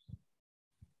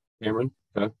 Cameron,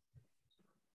 okay.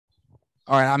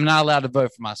 All right, I'm not allowed to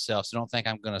vote for myself, so don't think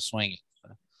I'm going to swing it.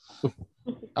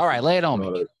 All right, lay it on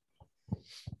me.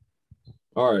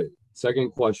 All right,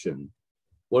 second question.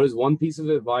 What is one piece of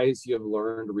advice you have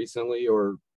learned recently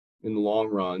or in the long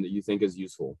run that you think is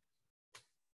useful?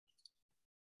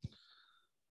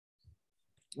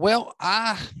 Well,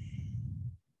 I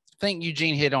think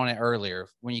Eugene hit on it earlier.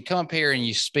 When you come up here and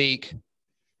you speak,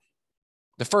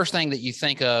 the first thing that you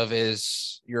think of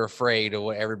is you're afraid of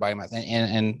what everybody might think.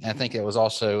 And I think it was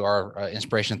also our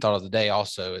inspiration thought of the day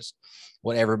also is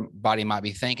what everybody might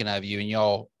be thinking of you. And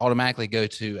y'all automatically go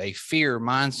to a fear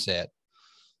mindset.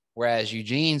 Whereas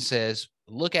Eugene says,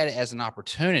 look at it as an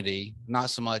opportunity, not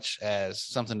so much as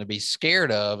something to be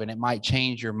scared of. And it might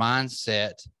change your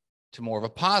mindset to more of a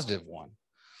positive one.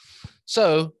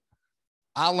 So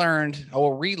I learned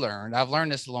or relearned, I've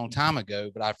learned this a long time ago,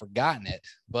 but I've forgotten it.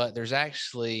 But there's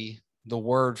actually the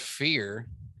word fear,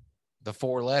 the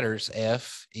 4 letters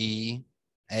FEAR.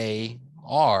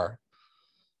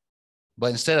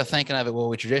 But instead of thinking of it what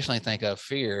we traditionally think of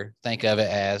fear, think of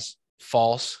it as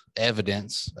false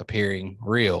evidence appearing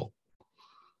real.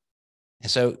 And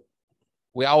so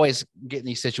we always get in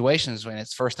these situations when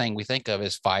it's first thing we think of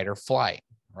is fight or flight,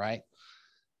 right?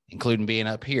 Including being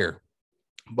up here.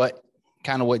 But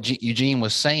kind of what Eugene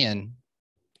was saying,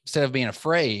 instead of being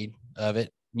afraid of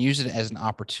it, use it as an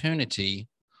opportunity.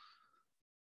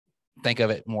 Think of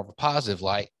it more of a positive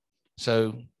light.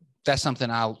 So that's something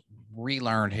I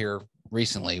relearned here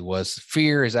recently was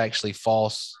fear is actually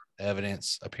false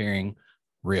evidence appearing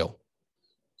real.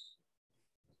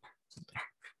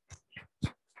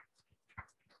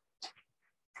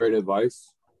 Great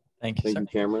advice. Thank you,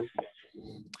 Thank you, Cameron.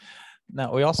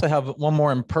 Now we also have one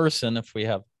more in person. If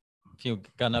you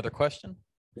got another question?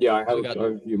 Yeah, I have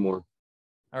a few more.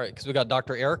 All right, because we got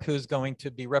Dr. Eric, who's going to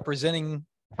be representing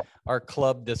our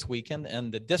club this weekend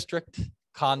in the district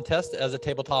contest as a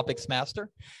table topics master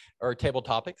or table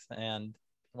topics. And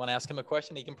if you want to ask him a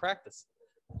question, he can practice.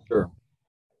 Sure.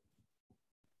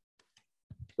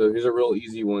 So here's a real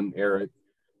easy one, Eric.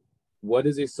 What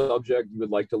is a subject you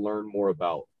would like to learn more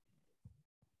about?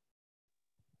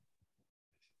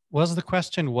 Was the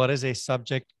question, what is a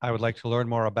subject I would like to learn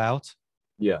more about?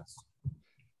 Yes.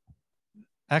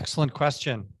 Excellent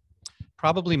question.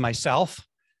 Probably myself.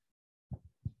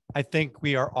 I think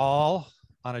we are all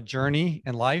on a journey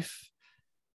in life.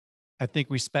 I think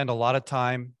we spend a lot of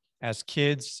time as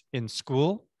kids in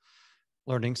school,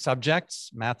 learning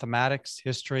subjects, mathematics,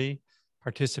 history,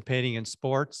 participating in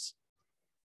sports,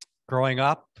 growing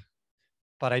up.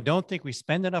 But I don't think we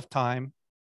spend enough time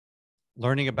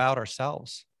learning about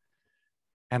ourselves.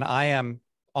 And I am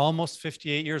almost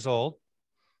 58 years old.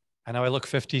 I know I look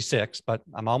 56, but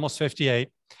I'm almost 58.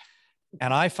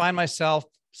 And I find myself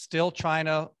still trying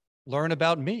to learn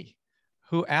about me.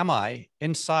 Who am I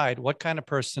inside? What kind of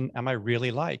person am I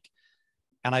really like?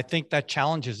 And I think that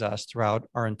challenges us throughout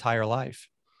our entire life.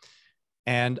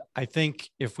 And I think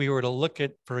if we were to look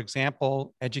at, for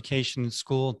example, education in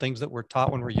school, things that we're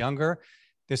taught when we're younger,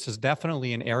 this is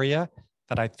definitely an area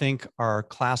that I think our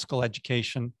classical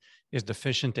education is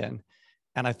deficient in.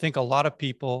 And I think a lot of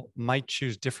people might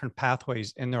choose different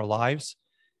pathways in their lives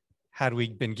had we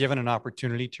been given an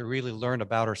opportunity to really learn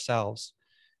about ourselves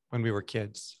when we were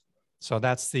kids. So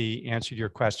that's the answer to your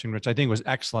question, which I think was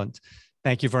excellent.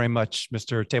 Thank you very much,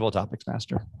 Mr. Table Topics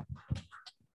Master.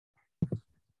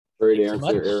 Great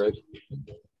answer, Eric.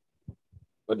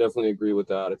 I definitely agree with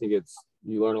that. I think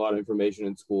you learn a lot of information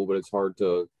in school, but it's hard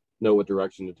to know what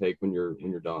direction to take when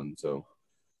you're done. So,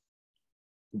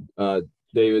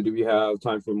 David, do we have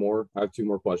time for more? I have 2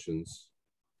 more questions.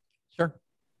 Sure.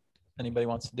 Anybody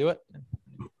wants to do it?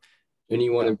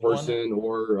 Anyone in person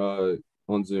or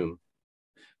on Zoom?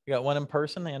 We got one in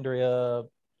person. Andrea,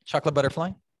 Chocolate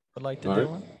Butterfly would like to do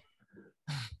one.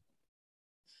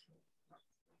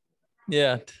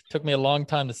 Yeah, it took me a long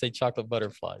time to say Chocolate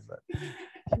Butterfly, but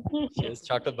she is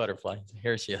Chocolate Butterfly.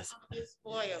 Here she is.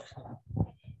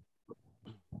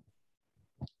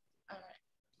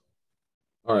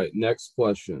 All right, next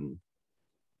question.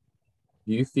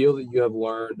 Do you feel that you have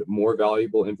learned more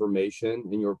valuable information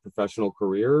in your professional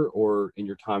career or in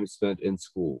your time spent in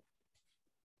school?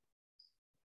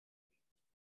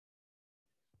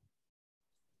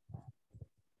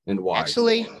 And why?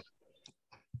 Actually,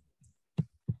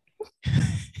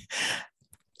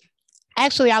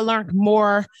 Actually, I learned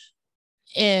more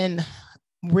in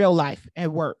real life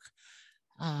at work.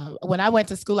 When I went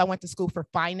to school for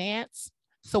finance.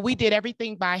 So we did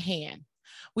everything by hand.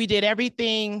 We did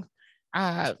everything,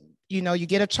 you know, you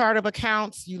get a chart of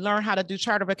accounts, you learn how to do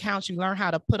chart of accounts, you learn how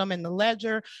to put them in the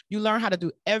ledger, you learn how to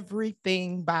do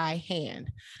everything by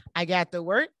hand. I got to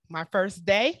work my first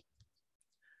day,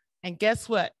 and guess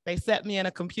what? They set me in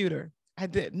a computer. I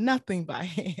did nothing by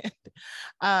hand.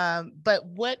 But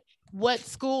what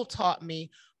school taught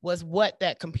me was what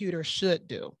that computer should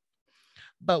do.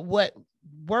 But what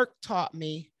work taught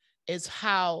me is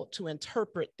how to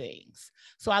interpret things.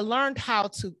 So I learned how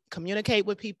to communicate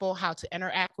with people, how to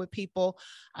interact with people.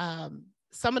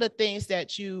 Some of the things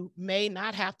that you may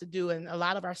not have to do, and a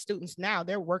lot of our students now,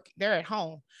 they're at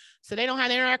home. So they don't have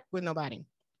to interact with nobody.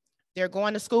 They're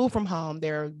going to school from home.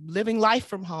 They're living life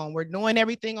from home. We're doing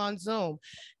everything on Zoom.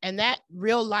 And that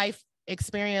real life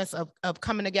experience of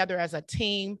coming together as a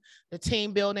team, the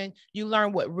team building, you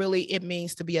learn what really it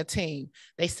means to be a team.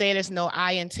 They say there's no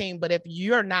I in team, but if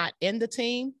you're not in the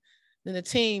team, then the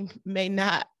team may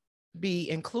not be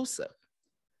inclusive.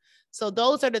 So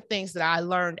those are the things that I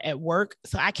learned at work.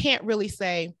 So I can't really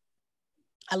say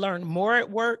I learned more at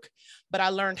work, but I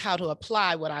learned how to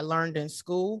apply what I learned in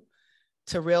school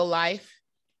to real life,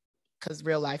 because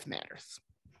real life matters.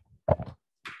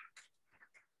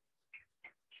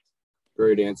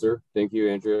 Great answer. Thank you,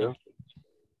 Andrea.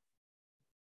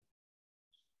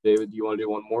 David, do you want to do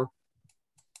one more?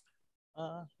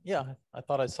 Yeah, I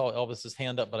thought I saw Elvis's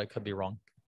hand up, but I could be wrong.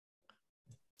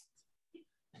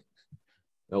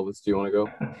 Elvis, do you want to go?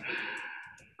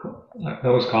 That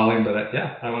was calling, but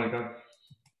yeah, I want to go.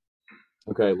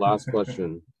 Okay, last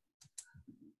question.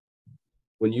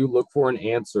 When you look for an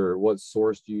answer, what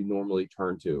source do you normally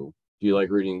turn to? Do you like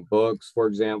reading books, for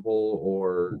example,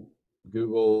 or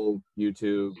Google,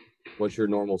 YouTube? What's your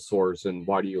normal source and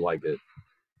why do you like it?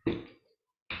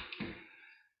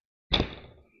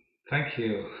 Thank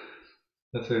you.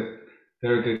 That's a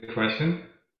very good question.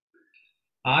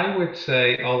 I would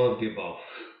say all of the above.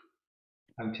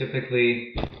 I'm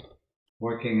typically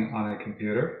working on a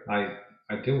computer. I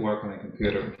do work on a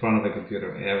computer, in front of a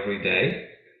computer every day.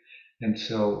 And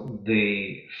so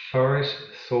the first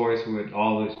source would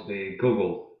always be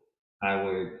Google. I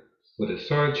would put a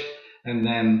search and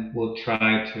then we'll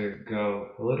try to go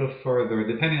a little further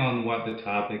depending on what the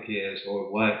topic is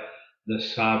or what the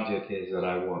subject is that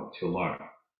I want to learn.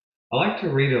 I like to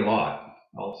read a lot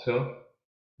also,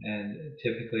 and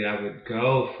typically I would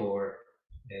go for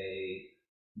a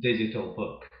digital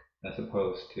book as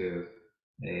opposed to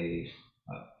a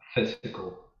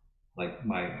physical, like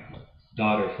my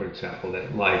daughter, for example,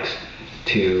 that likes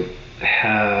to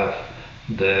have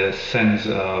the sense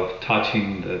of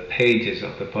touching the pages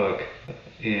of the book,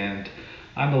 and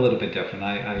I'm a little bit different.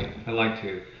 I like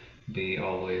to be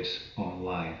always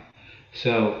online.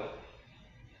 So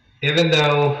even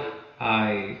though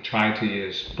I try to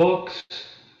use books,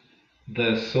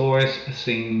 the source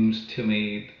seems to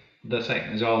me the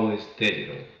same. It's always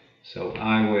digital. So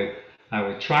I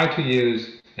would try to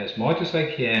use as much as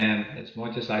I can, as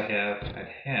much as I have at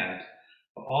hand,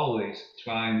 but always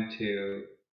trying to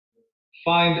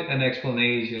find an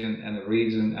explanation and a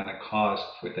reason and a cause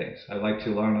for things. I like to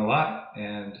learn a lot,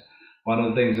 and one of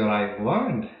the things that I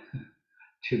learned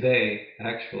today,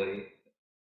 actually,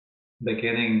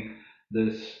 beginning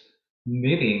this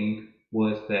meeting,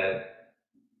 was that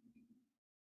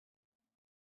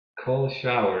cold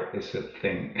shower is a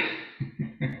thing.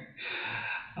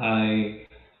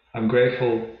 I'm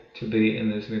grateful to be in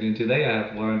this meeting today. I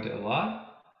have learned a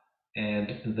lot,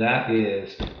 and that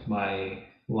is my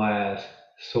last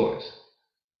source.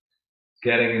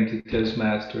 Getting into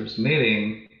Toastmasters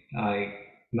meeting, I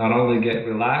not only get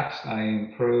relaxed, I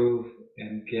improve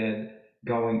and get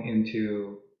going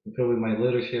into improving my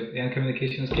leadership and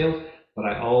communication skills, but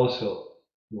I also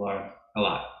learn a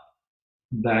lot.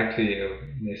 Back to you,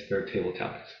 Mr. Table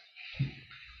Topics.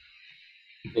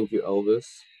 Thank you, Elvis.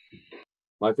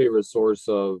 My favorite source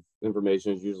of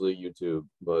information is usually YouTube,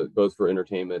 but both for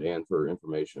entertainment and for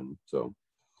information. So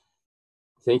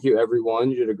thank you,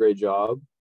 everyone. You did a great job.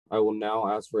 I will now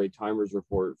ask for a timer's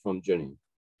report from Jenny.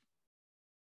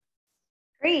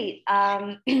 Great.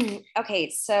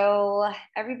 Okay, so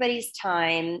everybody's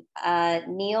time.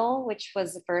 Neil, which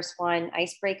was the first one,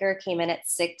 icebreaker, came in at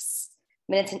 6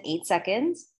 minutes and 8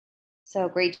 seconds. So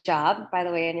great job, by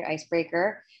the way, on your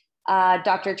icebreaker.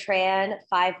 Dr. Tran,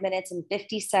 5 minutes and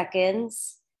 50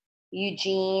 seconds.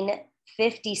 Eugene,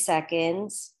 50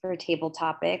 seconds for table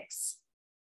topics.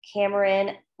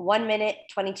 Cameron, 1 minute,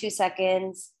 22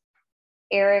 seconds.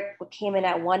 Eric came in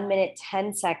at 1 minute,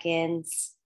 10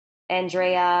 seconds.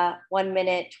 Andrea, 1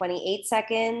 minute, 28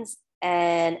 seconds,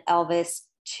 and Elvis,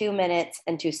 2 minutes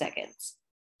and 2 seconds.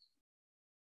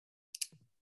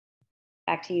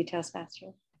 Back to you, Toastmaster.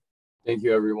 Thank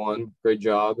you, everyone. Great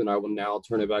job. And I will now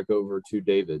turn it back over to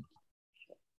David.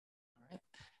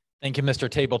 Thank you, Mr.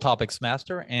 Table Topics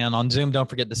Master. And on Zoom, don't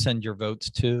forget to send your votes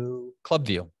to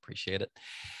ClubView. Appreciate it.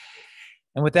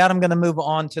 And with that, I'm going to move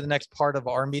on to the next part of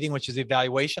our meeting, which is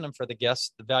evaluation. And for the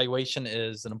guests, the evaluation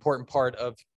is an important part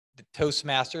of the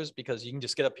Toastmasters because you can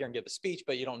just get up here and give a speech,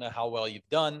 but you don't know how well you've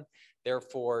done.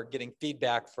 Therefore, getting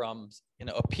feedback from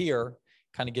a peer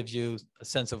kind of gives you a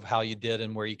sense of how you did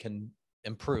and where you can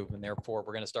improve. And therefore,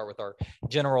 we're going to start with our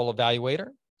general evaluator,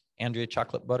 Andrea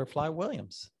Chocolate Butterfly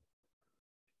Williams.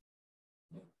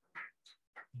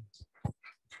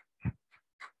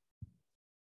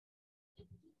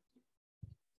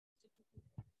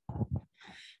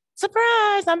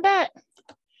 Surprise, I'm back.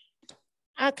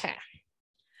 Okay.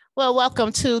 Well,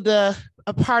 welcome to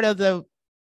a part of the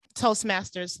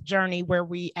Toastmasters journey where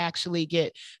we actually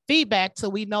get feedback so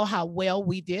we know how well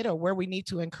we did or where we need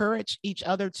to encourage each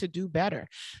other to do better.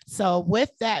 So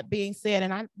with that being said,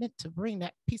 and I meant to bring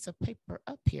that piece of paper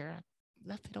up here. I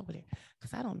left it over there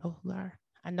because I don't know who they are.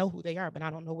 I know who they are, but I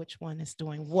don't know which one is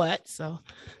doing what. So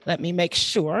let me make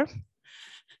sure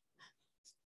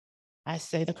I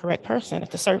say the correct person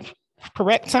at the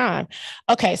correct time.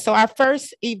 Okay, so our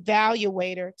first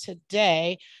evaluator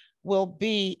today will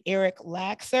be Eric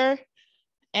Laxer,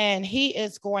 and he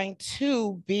is going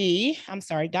to be,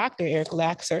 Dr. Eric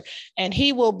Laxer, and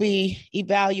he will be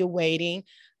evaluating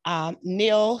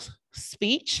Neil's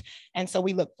speech. And so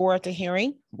we look forward to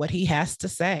hearing what he has to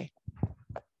say.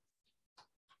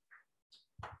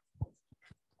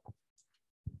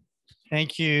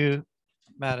 Thank you,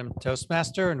 Madam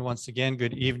Toastmaster. And once again,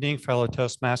 good evening, fellow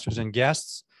Toastmasters and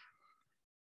guests.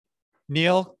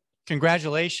 Neil,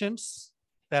 congratulations.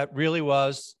 That really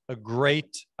was a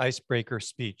great icebreaker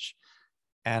speech.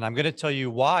 And I'm going to tell you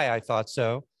why I thought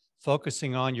so,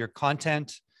 focusing on your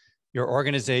content, your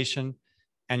organization,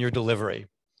 and your delivery.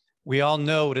 We all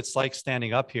know what it's like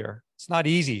standing up here. It's not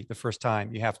easy the first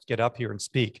time you have to get up here and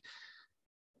speak,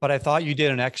 but I thought you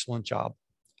did an excellent job.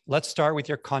 Let's start with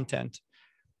your content.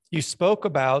 You spoke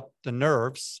about the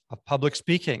nerves of public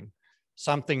speaking,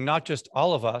 something not just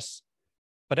all of us,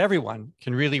 but everyone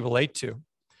can really relate to.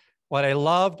 What I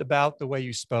loved about the way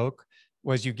you spoke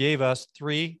was you gave us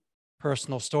 3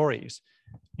 personal stories.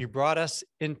 You brought us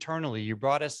internally, you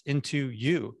brought us into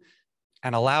you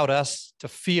and allowed us to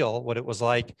feel what it was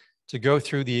like to go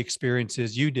through the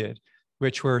experiences you did,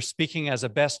 which were speaking as a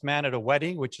best man at a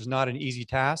wedding, which is not an easy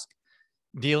task,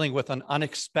 dealing with an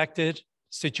unexpected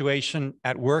situation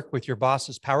at work with your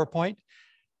boss's PowerPoint,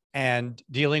 and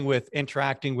dealing with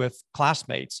interacting with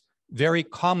classmates. Very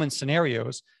common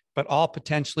scenarios, but all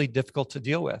potentially difficult to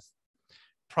deal with.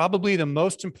 Probably the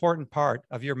most important part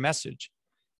of your message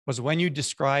was when you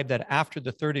described that after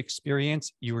the 3rd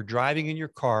experience, you were driving in your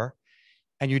car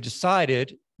and you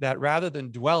decided that rather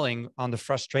than dwelling on the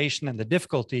frustration and the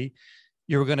difficulty,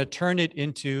 you were going to turn it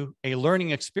into a learning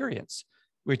experience,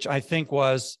 which I think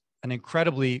was an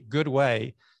incredibly good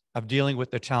way of dealing with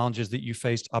the challenges that you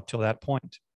faced up till that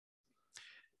point.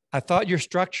 I thought your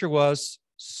structure was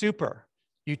super.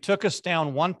 You took us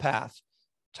down one path,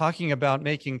 talking about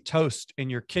making toast in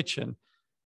your kitchen,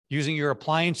 using your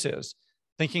appliances,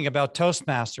 thinking about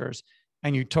Toastmasters,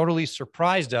 and you totally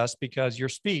surprised us because your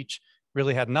speech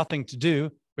really had nothing to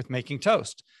do with making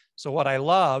toast. So what I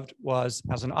loved was,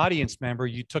 as an audience member,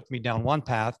 you took me down one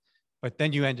path, but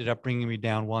then you ended up bringing me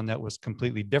down one that was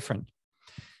completely different.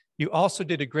 You also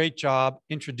did a great job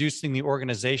introducing the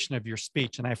organization of your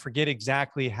speech, and I forget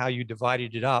exactly how you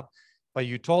divided it up, but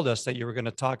you told us that you were going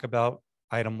to talk about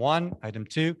item 1, item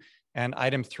 2, and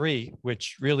item 3,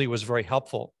 which really was very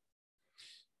helpful.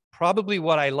 Probably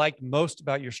what I liked most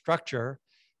about your structure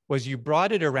was you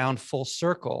brought it around full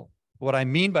circle. What I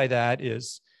mean by that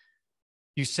is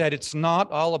you said it's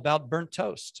not all about burnt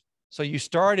toast. So you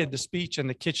started the speech in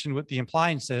the kitchen with the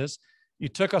appliances. You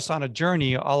took us on a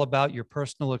journey all about your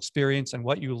personal experience and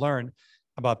what you learned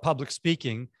about public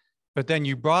speaking. But then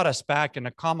you brought us back in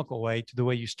a comical way to the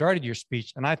way you started your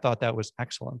speech, and I thought that was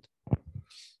excellent.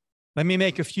 Let me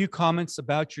make a few comments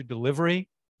about your delivery.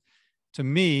 To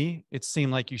me, it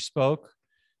seemed like you spoke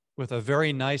with a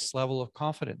very nice level of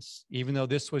confidence. Even though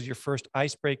this was your first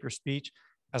icebreaker speech,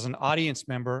 as an audience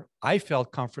member, I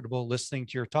felt comfortable listening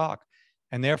to your talk,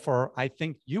 and therefore, I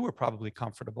think you were probably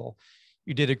comfortable.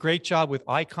 You did a great job with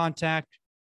eye contact.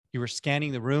 You were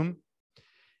scanning the room.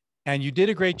 And you did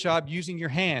a great job using your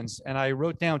hands. And I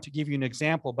wrote down to give you an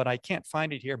example, but I can't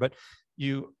find it here. But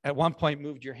you at one point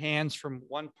moved your hands from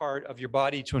one part of your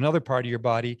body to another part of your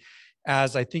body,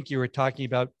 as I think you were talking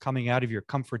about coming out of your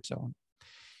comfort zone.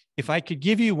 If I could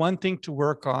give you one thing to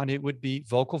work on, it would be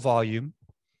vocal volume.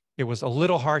 It was a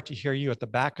little hard to hear you at the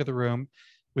back of the room,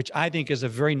 which I think is a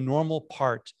very normal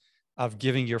part of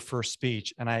giving your first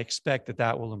speech. And I expect that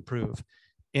that will improve.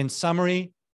 In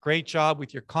summary, great job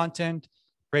with your content,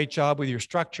 great job with your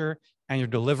structure and your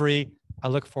delivery. I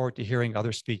look forward to hearing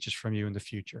other speeches from you in the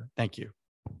future. Thank you.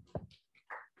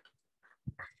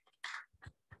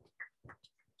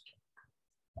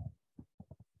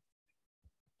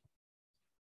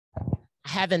 I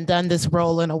haven't done this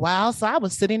role in a while, so I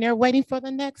was sitting there waiting for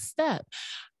the next step.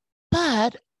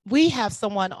 But we have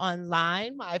someone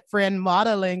online. My friend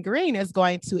Madeline Green is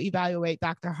going to evaluate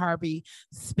Dr. Harvey's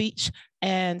speech.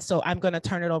 And so I'm going to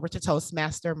turn it over to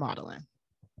Toastmaster Madeline.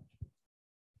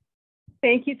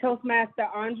 Thank you, Toastmaster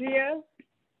Andrea.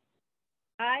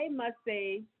 I must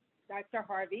say, Dr.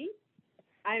 Harvey,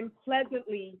 I'm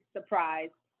pleasantly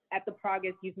surprised at the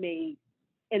progress you've made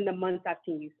in the months I've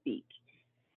seen you speak.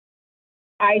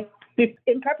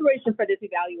 In preparation for this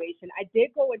evaluation, I did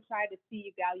go and try to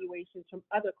see evaluations from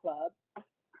other clubs,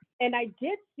 and I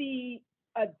did see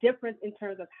a difference in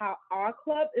terms of how our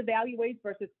club evaluates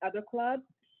versus other clubs.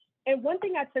 And one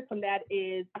thing I took from that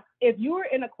is, if you were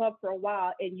in a club for a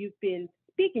while and you've been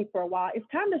speaking for a while, it's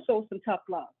time to show some tough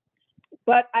love.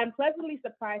 But I'm pleasantly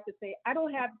surprised to say I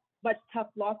don't have much tough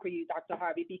love for you, Dr.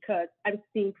 Harvey, because I'm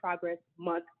seeing progress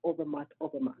month over month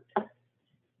over month.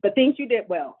 The things you did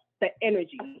well, the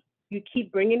energy, you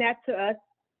keep bringing that to us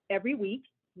every week.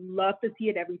 Love to see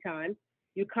it every time.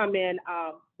 You come in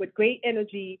with great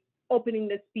energy, opening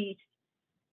the speech,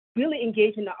 really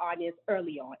engaging the audience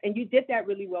early on. And you did that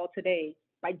really well today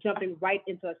by jumping right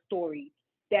into a story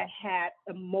that had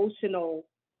emotional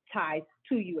ties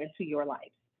to you and to your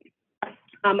life.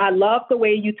 I love the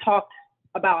way you talked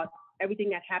about everything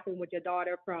that happened with your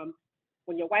daughter, from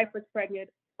when your wife was pregnant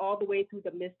all the way through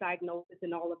the misdiagnosis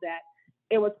and all of that.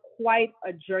 It was quite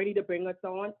a journey to bring us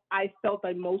on. I felt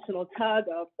the emotional tug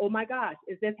of, oh my gosh,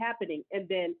 is this happening? And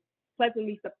then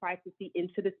pleasantly surprised to see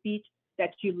into the speech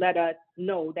that you let us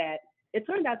know that it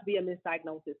turned out to be a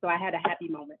misdiagnosis. So I had a happy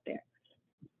moment there.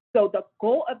 So the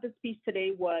goal of the speech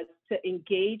today was to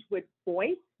engage with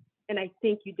voice, and I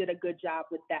think you did a good job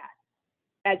with that.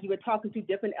 As you were talking through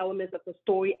different elements of the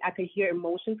story, I could hear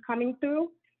emotions coming through,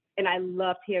 and I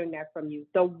loved hearing that from you.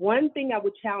 The one thing I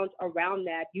would challenge around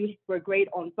that, you were great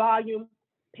on volume,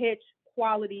 pitch,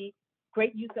 quality,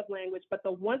 great use of language, but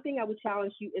the one thing I would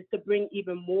challenge you is to bring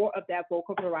even more of that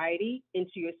vocal variety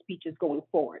into your speeches going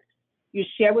forward. You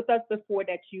shared with us before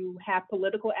that you have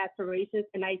political aspirations,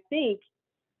 and I think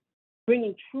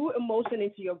bringing true emotion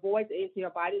into your voice, into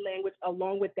your body language,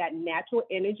 along with that natural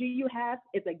energy you have,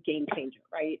 is a game changer,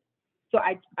 right? So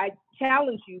I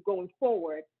challenge you going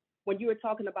forward, when you were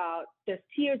talking about there's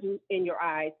tears in your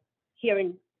eyes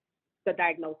hearing the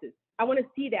diagnosis. I want to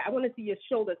see that. I want to see your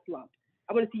shoulder slump.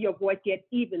 I want to see your voice get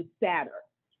even sadder.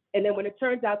 And then when it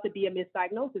turns out to be a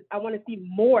misdiagnosis, I want to see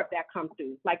more of that come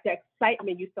through, like the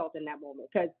excitement you felt in that moment.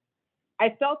 Because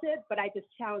I felt it, but I just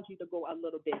challenge you to go a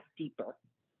little bit deeper.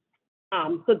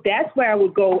 So that's where I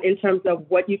would go in terms of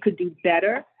what you could do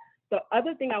better. The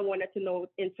other thing I wanted to know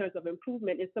in terms of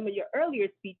improvement is some of your earlier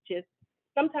speeches.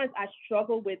 Sometimes I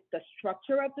struggle with the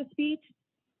structure of the speech.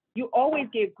 You always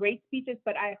gave great speeches,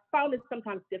 but I found it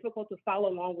sometimes difficult to follow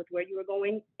along with where you were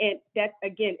going. And that,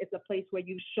 again, is a place where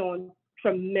you've shown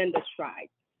tremendous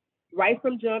strides. Right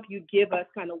from jump, you give us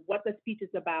kind of what the speech is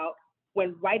about,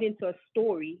 went right into a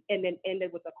story, and then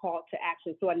ended with a call to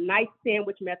action. So a nice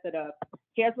sandwich method of,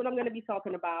 here's what I'm going to be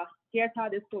talking about, here's how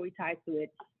this story ties to it,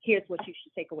 here's what you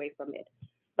should take away from it.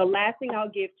 The last thing I'll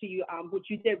give to you, which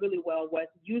you did really well, was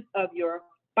use of your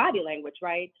body language,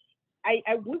 right?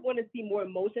 I would want to see more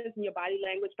emotions in your body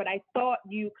language, but I thought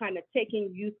you kind of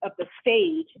taking use of the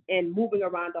stage and moving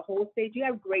around the whole stage. You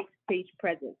have great stage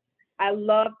presence. I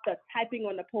love the typing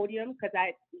on the podium, because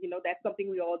that's something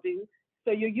we all do.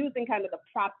 So you're using kind of the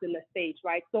props in the stage,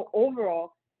 right? So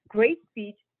overall, great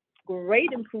speech,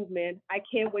 great improvement. I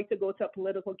can't wait to go to a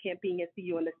political campaign and see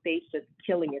you on the stage just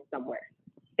killing it somewhere.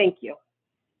 Thank you.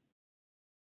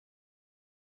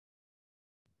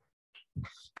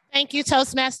 Thank you,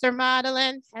 Toastmaster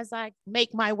Madeline. As I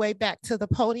make my way back to the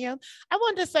podium, I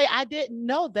wanted to say I didn't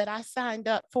know that I signed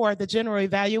up for the general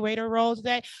evaluator role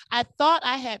today. I thought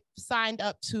I had signed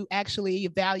up to actually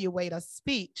evaluate a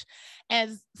speech.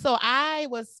 And so I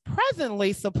was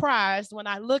pleasantly surprised when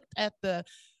I looked at the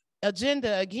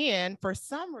agenda again. For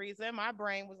some reason, my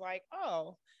brain was like,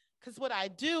 oh, because what I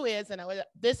do is, and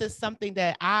this is something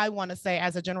that I want to say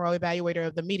as a general evaluator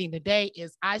of the meeting today,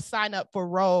 is I sign up for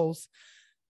roles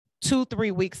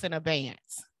 2-3 weeks in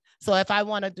advance. So if I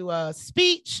want to do a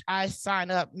speech, I sign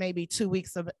up maybe 2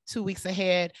 weeks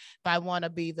ahead. If I want to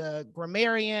be the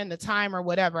grammarian, the timer,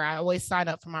 whatever, I always sign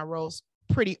up for my roles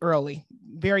pretty early.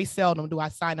 Very seldom do I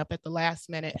sign up at the last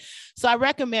minute. So I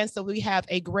recommend, so we have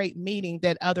a great meeting,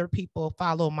 that other people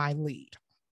follow my lead.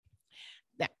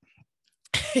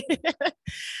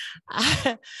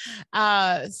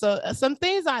 So some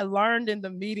things I learned in the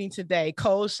meeting today: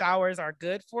 cold showers are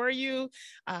good for you.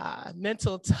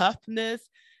 Mental toughness.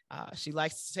 She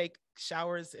likes to take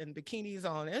showers in bikinis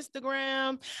on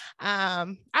Instagram.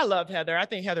 I love Heather. I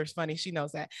think Heather's funny. She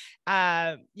knows that.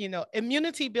 You know,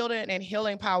 immunity building and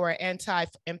healing power,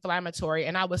 anti-inflammatory.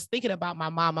 And I was thinking about my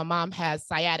mom. My mom has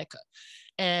sciatica.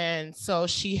 And so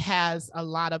she has a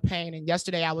lot of pain. And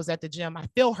yesterday I was at the gym. I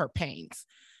feel her pains.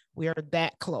 We are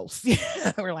that close.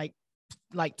 We're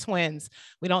like twins.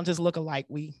 We don't just look alike.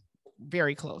 We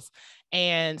very close.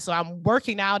 And so I'm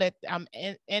working out I'm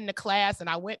in the class, and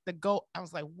I went to go. I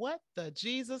was like, what the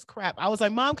Jesus crap? I was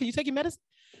like, Mom, can you take your medicine?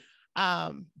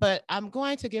 But I'm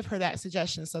going to give her that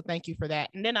suggestion. So thank you for that.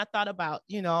 And then I thought about,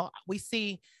 you know, we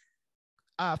see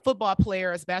football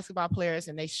players, basketball players,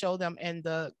 and they show them in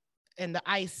the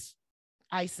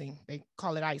icing. They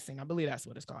call it icing. I believe that's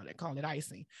what it's called. They call it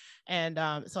icing. And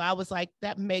so I was like,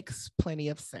 that makes plenty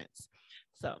of sense.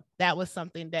 So that was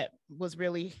something that was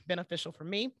really beneficial for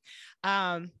me.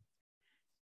 I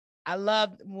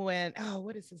loved when,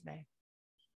 what is his name?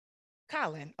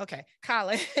 Colin. Okay,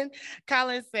 Colin.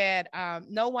 Colin said,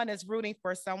 no one is rooting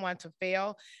for someone to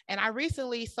fail. And I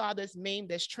recently saw this meme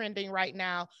that's trending right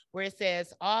now where it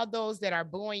says, all those that are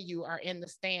booing you are in the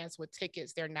stands with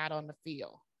tickets. They're not on the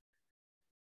field.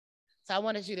 So I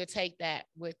wanted you to take that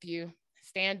with you.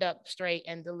 Stand up straight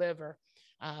and deliver.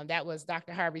 That was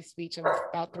Dr. Harvey's speech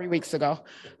about 3 weeks ago.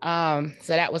 So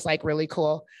that was like really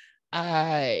cool.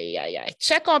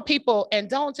 Check on people and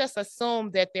don't just assume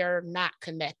that they're not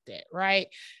connected, right?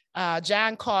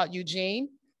 John called Eugene,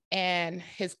 and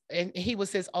he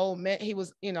was his old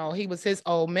his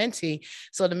old mentee.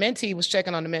 So the mentee was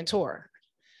checking on the mentor.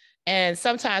 And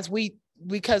sometimes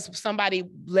because somebody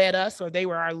led us or they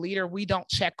were our leader, we don't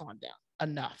check on them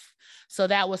enough. So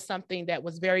that was something that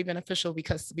was very beneficial,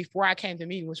 because before I came to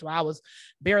meeting, which I was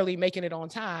barely making it on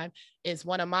time, is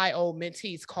one of my old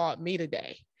mentees called me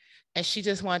today. And she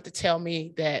just wanted to tell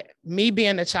me that me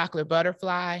being a chocolate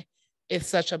butterfly is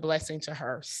such a blessing to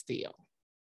her still.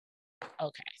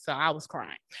 Okay, so I was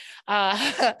crying.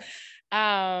 Where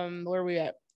are we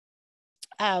at?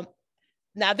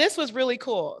 Now this was really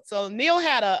cool. So Neil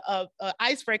had a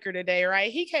icebreaker today,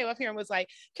 right? He came up here and was like,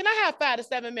 "Can I have 5 to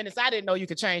 7 minutes?" I didn't know you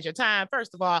could change your time,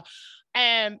 first of all,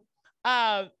 and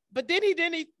but then he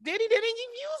didn't use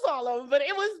all of them. But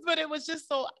it was just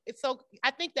so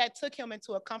I think that took him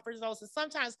into a comfort zone. So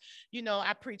sometimes, you know,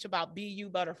 I preach about be you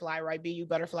butterfly, right? Be you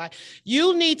butterfly.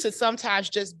 You need to sometimes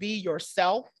just be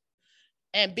yourself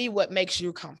and be what makes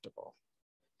you comfortable.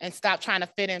 And stop trying to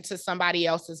fit into somebody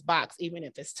else's box, even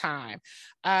if it's time.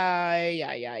 I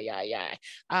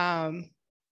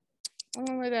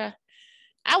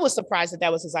was surprised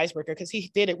that was his icebreaker, because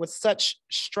he did it with such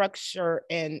structure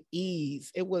and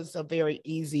ease. It was a very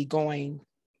easy going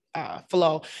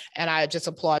flow. And I just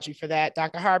applaud you for that.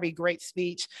 Dr. Harvey, great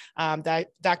speech.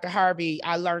 Dr. Harvey,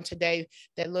 I learned today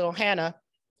that little Hannah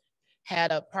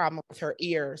had a problem with her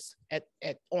ears at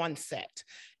onset.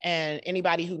 And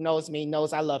anybody who knows me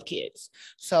knows I love kids.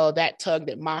 So that tugged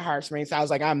at my heartstrings. I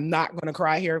was like, I'm not going to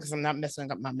cry here because I'm not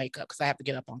messing up my makeup because I have to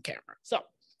get up on camera. So,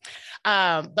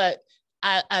 but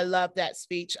I love that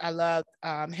speech. I love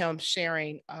him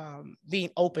sharing,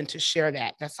 being open to share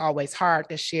that. That's always hard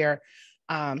to share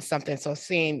something. So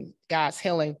seeing God's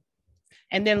healing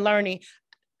and then learning.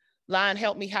 Lion,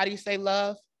 help me. How do you say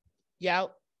love?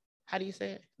 Yout. How do you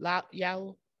say it?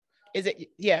 Yao? Is it,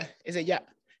 yeah, is it Yao?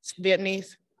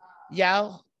 Vietnamese?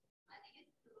 Yao?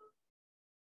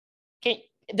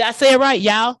 Did I say it right?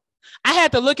 Yao? I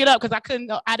had to look it up because I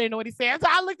didn't know what he said. So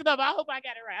I looked it up. I hope I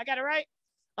got it right. I got it right?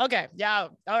 Okay,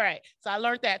 Yao. All right. So I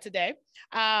learned that today.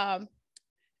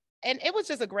 And it was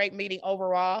just a great meeting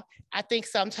overall. I think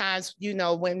sometimes, you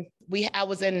know, when I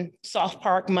was in Soft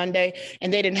Park Monday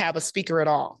and they didn't have a speaker at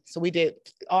all. So we did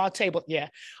all table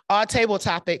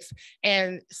topics.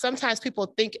 And sometimes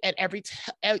people think at every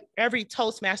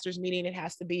Toastmasters meeting, it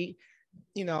has to be,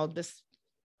 you know, this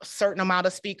certain amount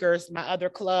of speakers. My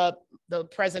other club, the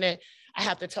president, I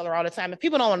have to tell her all the time, if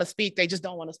people don't want to speak, they just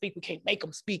don't want to speak. We can't make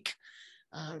them speak.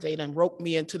 They done roped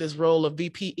me into this role of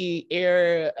VPE.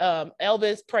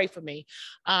 Elvis, pray for me.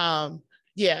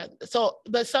 Yeah. So,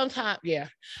 but sometimes, yeah.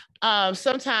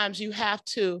 Sometimes you have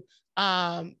to,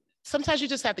 sometimes you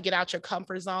just have to get out your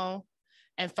comfort zone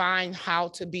and find how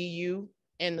to be you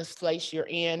in the place you're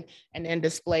in and then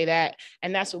display that.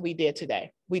 And that's what we did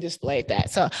today. We displayed that.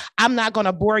 So I'm not going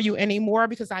to bore you anymore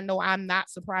because I know I'm not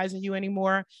surprising you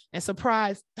anymore. And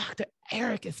surprise, Dr.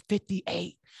 Eric is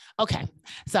 58. Okay.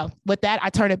 So with that,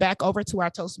 I turn it back over to our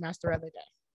Toastmaster of the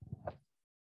day.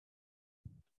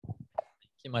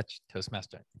 Thank you much,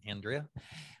 Toastmaster Andrea.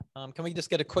 Can we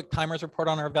just get a quick timers report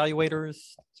on our evaluators,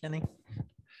 Jenny?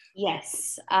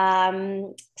 Yes.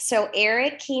 So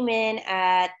Eric came in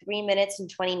at 3 minutes and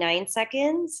 29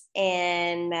 seconds,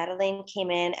 and Madeline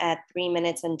came in at 3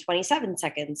 minutes and 27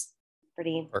 seconds.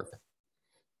 Pretty perfect.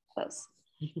 Close.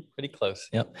 Pretty close.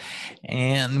 Yep.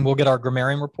 And we'll get our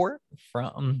grammarian report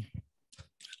from.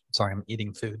 Sorry, I'm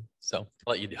eating food, so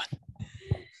I'll let you do it.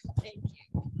 Thank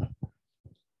you.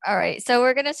 All right, so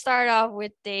we're gonna start off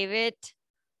with David.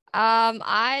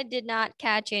 I did not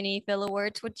catch any filler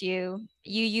words with you.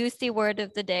 You used the word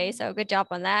of the day, so good job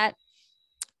on that.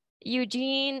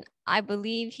 Eugene, I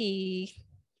believe he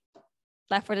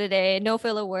left for the day, no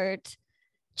filler words.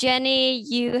 Jenny,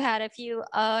 you had a few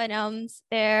and ums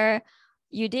there.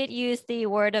 You did use the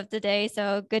word of the day,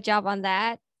 so good job on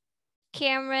that.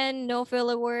 Cameron, no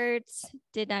filler words,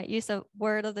 did not use a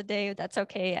word of the day. That's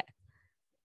okay.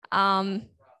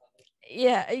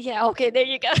 Yeah, okay, there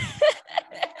you go.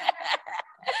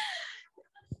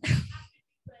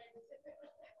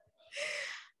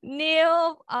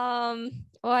 Neil, well,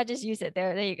 I just used it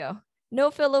there. There you go. No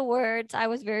filler words. I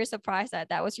was very surprised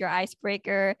that was your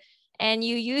icebreaker. And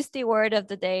you used the word of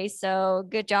the day, so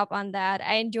good job on that.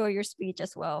 I enjoy your speech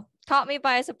as well. Caught me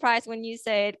by surprise when you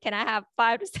said, can I have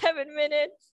 5 to 7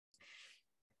 minutes?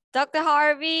 Dr.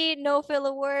 Harvey, no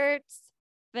filler words.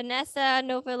 Vanessa,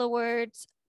 no filler words.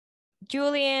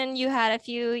 Julian, you had a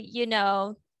few,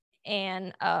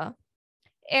 and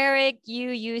Eric, you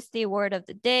used the word of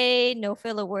the day, no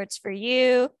filler words for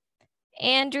you.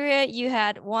 Andrea, you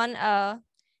had one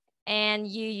and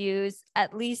you used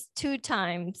at least 2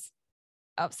 times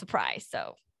of surprise.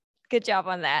 So good job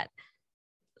on that.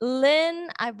 Lynn,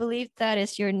 I believe that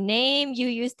is your name. You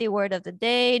used the word of the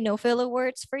day, no filler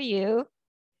words for you.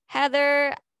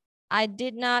 Heather, I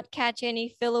did not catch any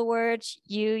filler words.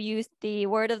 You used the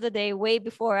word of the day way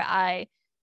before I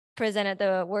presented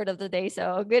the word of the day.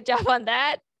 So good job on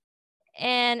that.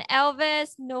 And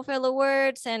Elvis, no filler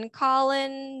words. And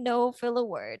Colin, no filler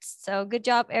words. So good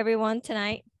job, everyone,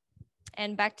 tonight.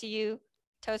 And back to you,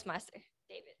 Toastmaster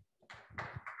David.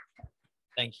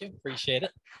 Thank you. Appreciate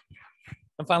it.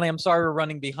 And finally, I'm sorry we're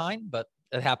running behind, but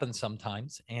it happens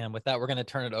sometimes. And with that, we're going to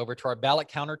turn it over to our ballot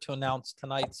counter to announce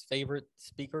tonight's favorite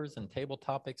speakers and table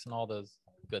topics and all those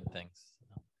good things.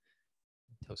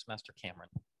 Toastmaster Cameron.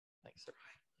 Thanks, sir.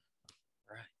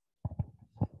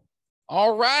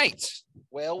 All right.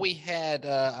 Well, we had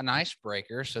an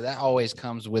icebreaker, so that always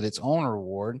comes with its own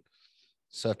reward.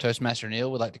 So if Toastmaster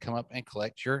Neil would like to come up and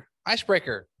collect your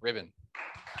icebreaker ribbon.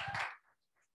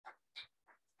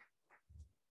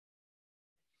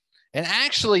 And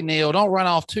actually, Neil, don't run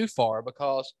off too far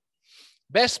because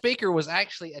best speaker was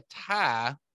actually a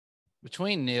tie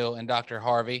between Neil and Dr.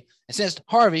 Harvey. And since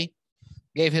Harvey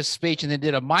gave his speech and then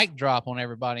did a mic drop on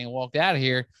everybody and walked out of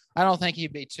here, I don't think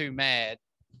he'd be too mad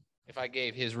if I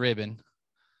gave his ribbon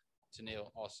to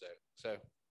Neil also. So,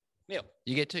 Neil,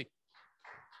 you get 2.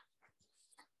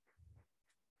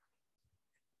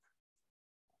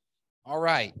 All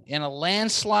right. In a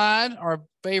landslide, our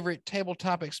favorite table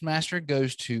topics master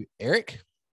goes to Eric.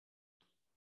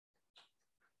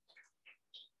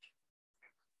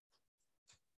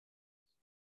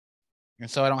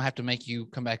 And so I don't have to make you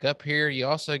come back up here. You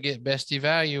also get best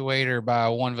evaluator by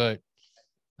 1 vote.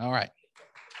 All right.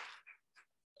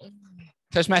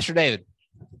 Toastmaster David.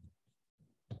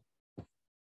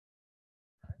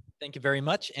 Thank you very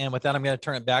much. And with that, I'm going to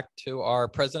turn it back to our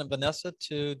president, Vanessa,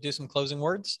 to do some closing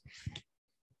words.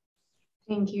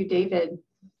 Thank you, David.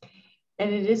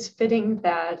 And it is fitting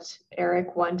that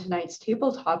Eric won tonight's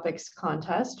table topics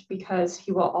contest because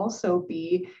he will also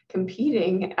be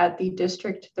competing at the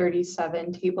District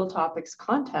 37 table topics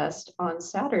contest on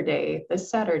Saturday, this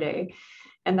Saturday.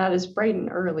 And that is bright and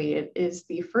early. It is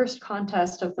the first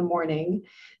contest of the morning.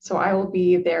 So I will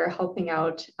be there helping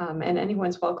out, and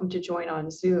anyone's welcome to join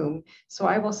on Zoom. So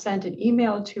I will send an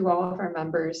email to all of our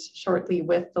members shortly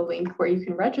with the link where you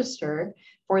can register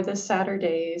for this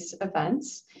Saturday's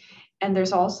events. And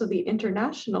there's also the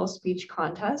International Speech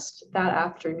Contest that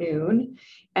afternoon.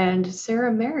 And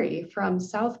Sarah Mary from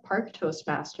South Park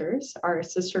Toastmasters, our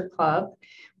sister club,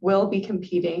 will be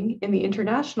competing in the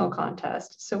international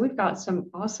contest. So we've got some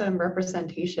awesome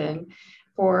representation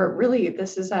for really,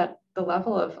 this is at the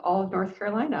level of all of North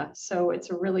Carolina. So it's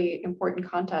a really important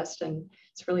contest and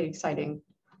it's really exciting.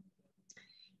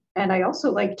 And I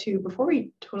also like to, before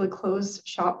we totally close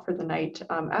shop for the night,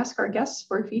 ask our guests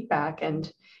for feedback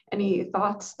and any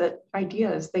thoughts,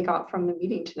 ideas they got from the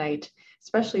meeting tonight,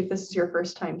 especially if this is your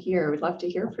first time here. We'd love to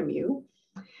hear from you.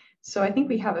 So I think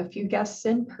we have a few guests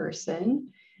in person,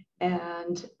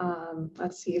 and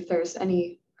let's see if are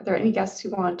there any guests who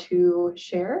want to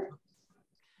share?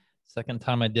 Second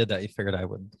time I did that, you figured I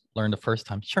would learn the first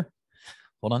time. Sure.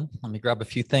 Hold on, let me grab a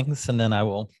few things and then I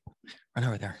will run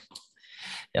over there.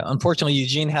 Yeah, unfortunately,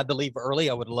 Eugene had to leave early.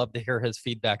 I would love to hear his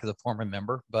feedback as a former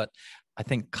member, but I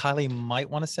think Kylie might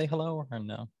want to say hello or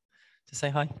no? To say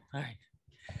hi? All right.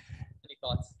 Any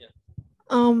thoughts?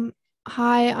 Yeah.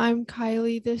 Hi, I'm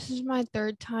Kylie. This is my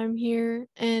third time here,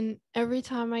 and every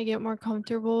time I get more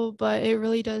comfortable, but it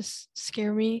really does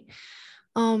scare me.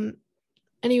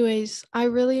 Anyways, I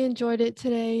really enjoyed it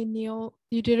today. Neil,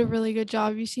 you did a really good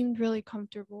job. You seemed really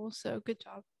comfortable, so good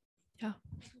job. Yeah.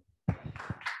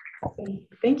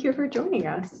 Thank you for joining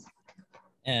us.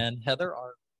 And Heather,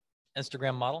 our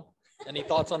Instagram model, any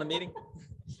thoughts on the meeting?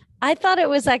 I thought it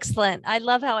was excellent. I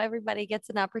love how everybody gets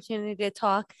an opportunity to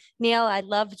talk. Neil, I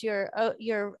loved your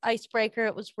icebreaker.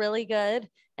 It was really good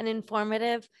and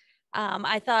informative.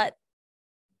 I thought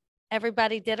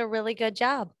everybody did a really good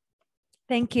job.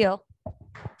 Thank you.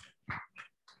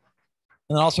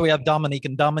 And then also we have Dominique,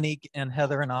 and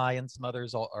Heather and I and some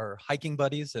others are hiking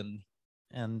buddies. So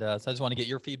I just want to get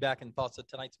your feedback and thoughts of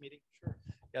tonight's meeting. Sure.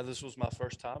 Yeah, this was my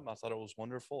first time. I thought it was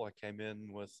wonderful. I came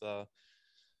in with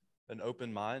an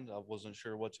open mind. I wasn't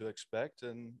sure what to expect,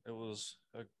 and it was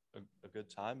a good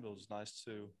time. It was nice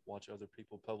to watch other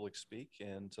people public speak,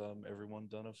 and everyone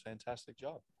done a fantastic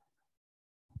job.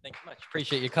 Thank you much.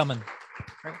 Appreciate you coming.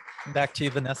 All right. Back to you,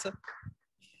 Vanessa.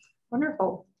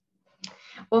 Wonderful.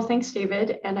 Well, thanks,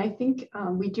 David. And I think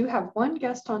we do have one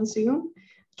guest on Zoom.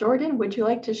 Jordan, would you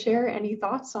like to share any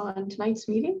thoughts on tonight's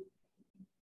meeting?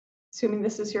 Assuming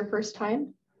this is your first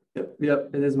time. Yep,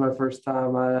 it is my first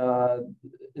time. I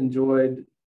enjoyed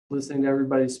listening to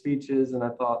everybody's speeches, and I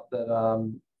thought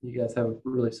that you guys have a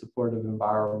really supportive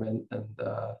environment, and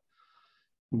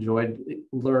enjoyed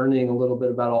learning a little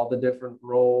bit about all the different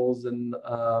roles and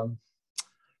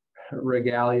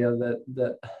regalia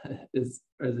that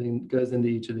goes into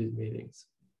each of these meetings.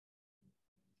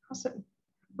 Awesome.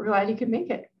 We're glad you could make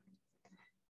it.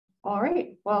 All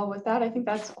right. Well, with that, I think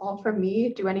that's all from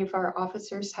me. Do any of our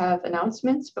officers have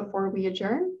announcements before we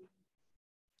adjourn?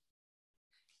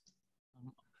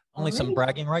 Only some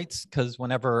bragging rights, because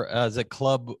whenever as a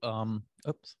club,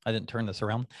 oops, I didn't turn this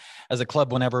around. As a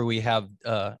club, whenever we have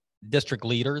district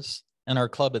leaders in our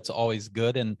club, it's always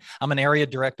good. And I'm an area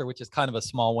director, which is kind of a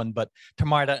small one, but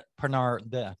tomorrow night,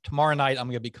 I'm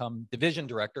going to become division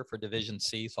director for Division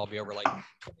C. So I'll be over like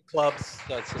 20 clubs.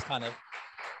 So it's just kind of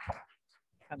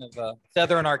a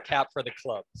feather in our cap for the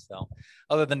club. So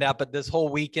other than that, but this whole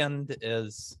weekend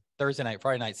is Thursday night,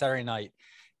 Friday night, Saturday night,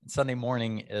 and Sunday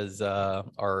morning is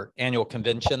our annual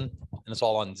convention, and it's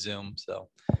all on Zoom. So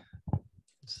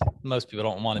most people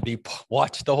don't want to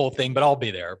watch the whole thing, but I'll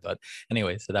be there. But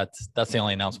anyway, so that's the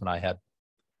only announcement I had.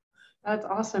 That's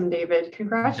awesome, David.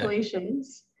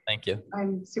 Congratulations. Okay. Thank you.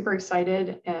 I'm super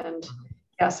excited, and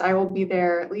yes, I will be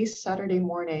there at least Saturday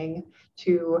morning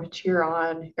to cheer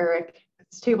on Eric.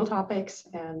 Table topics,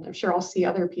 and I'm sure I'll see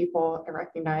other people I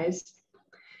recognize,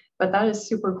 but that is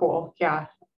super cool. Yeah,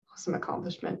 awesome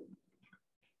accomplishment.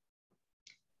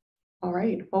 All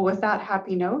right, well, with that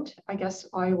happy note, I guess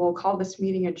I will call this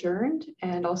meeting adjourned,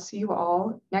 and I'll see you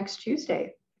all next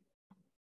Tuesday.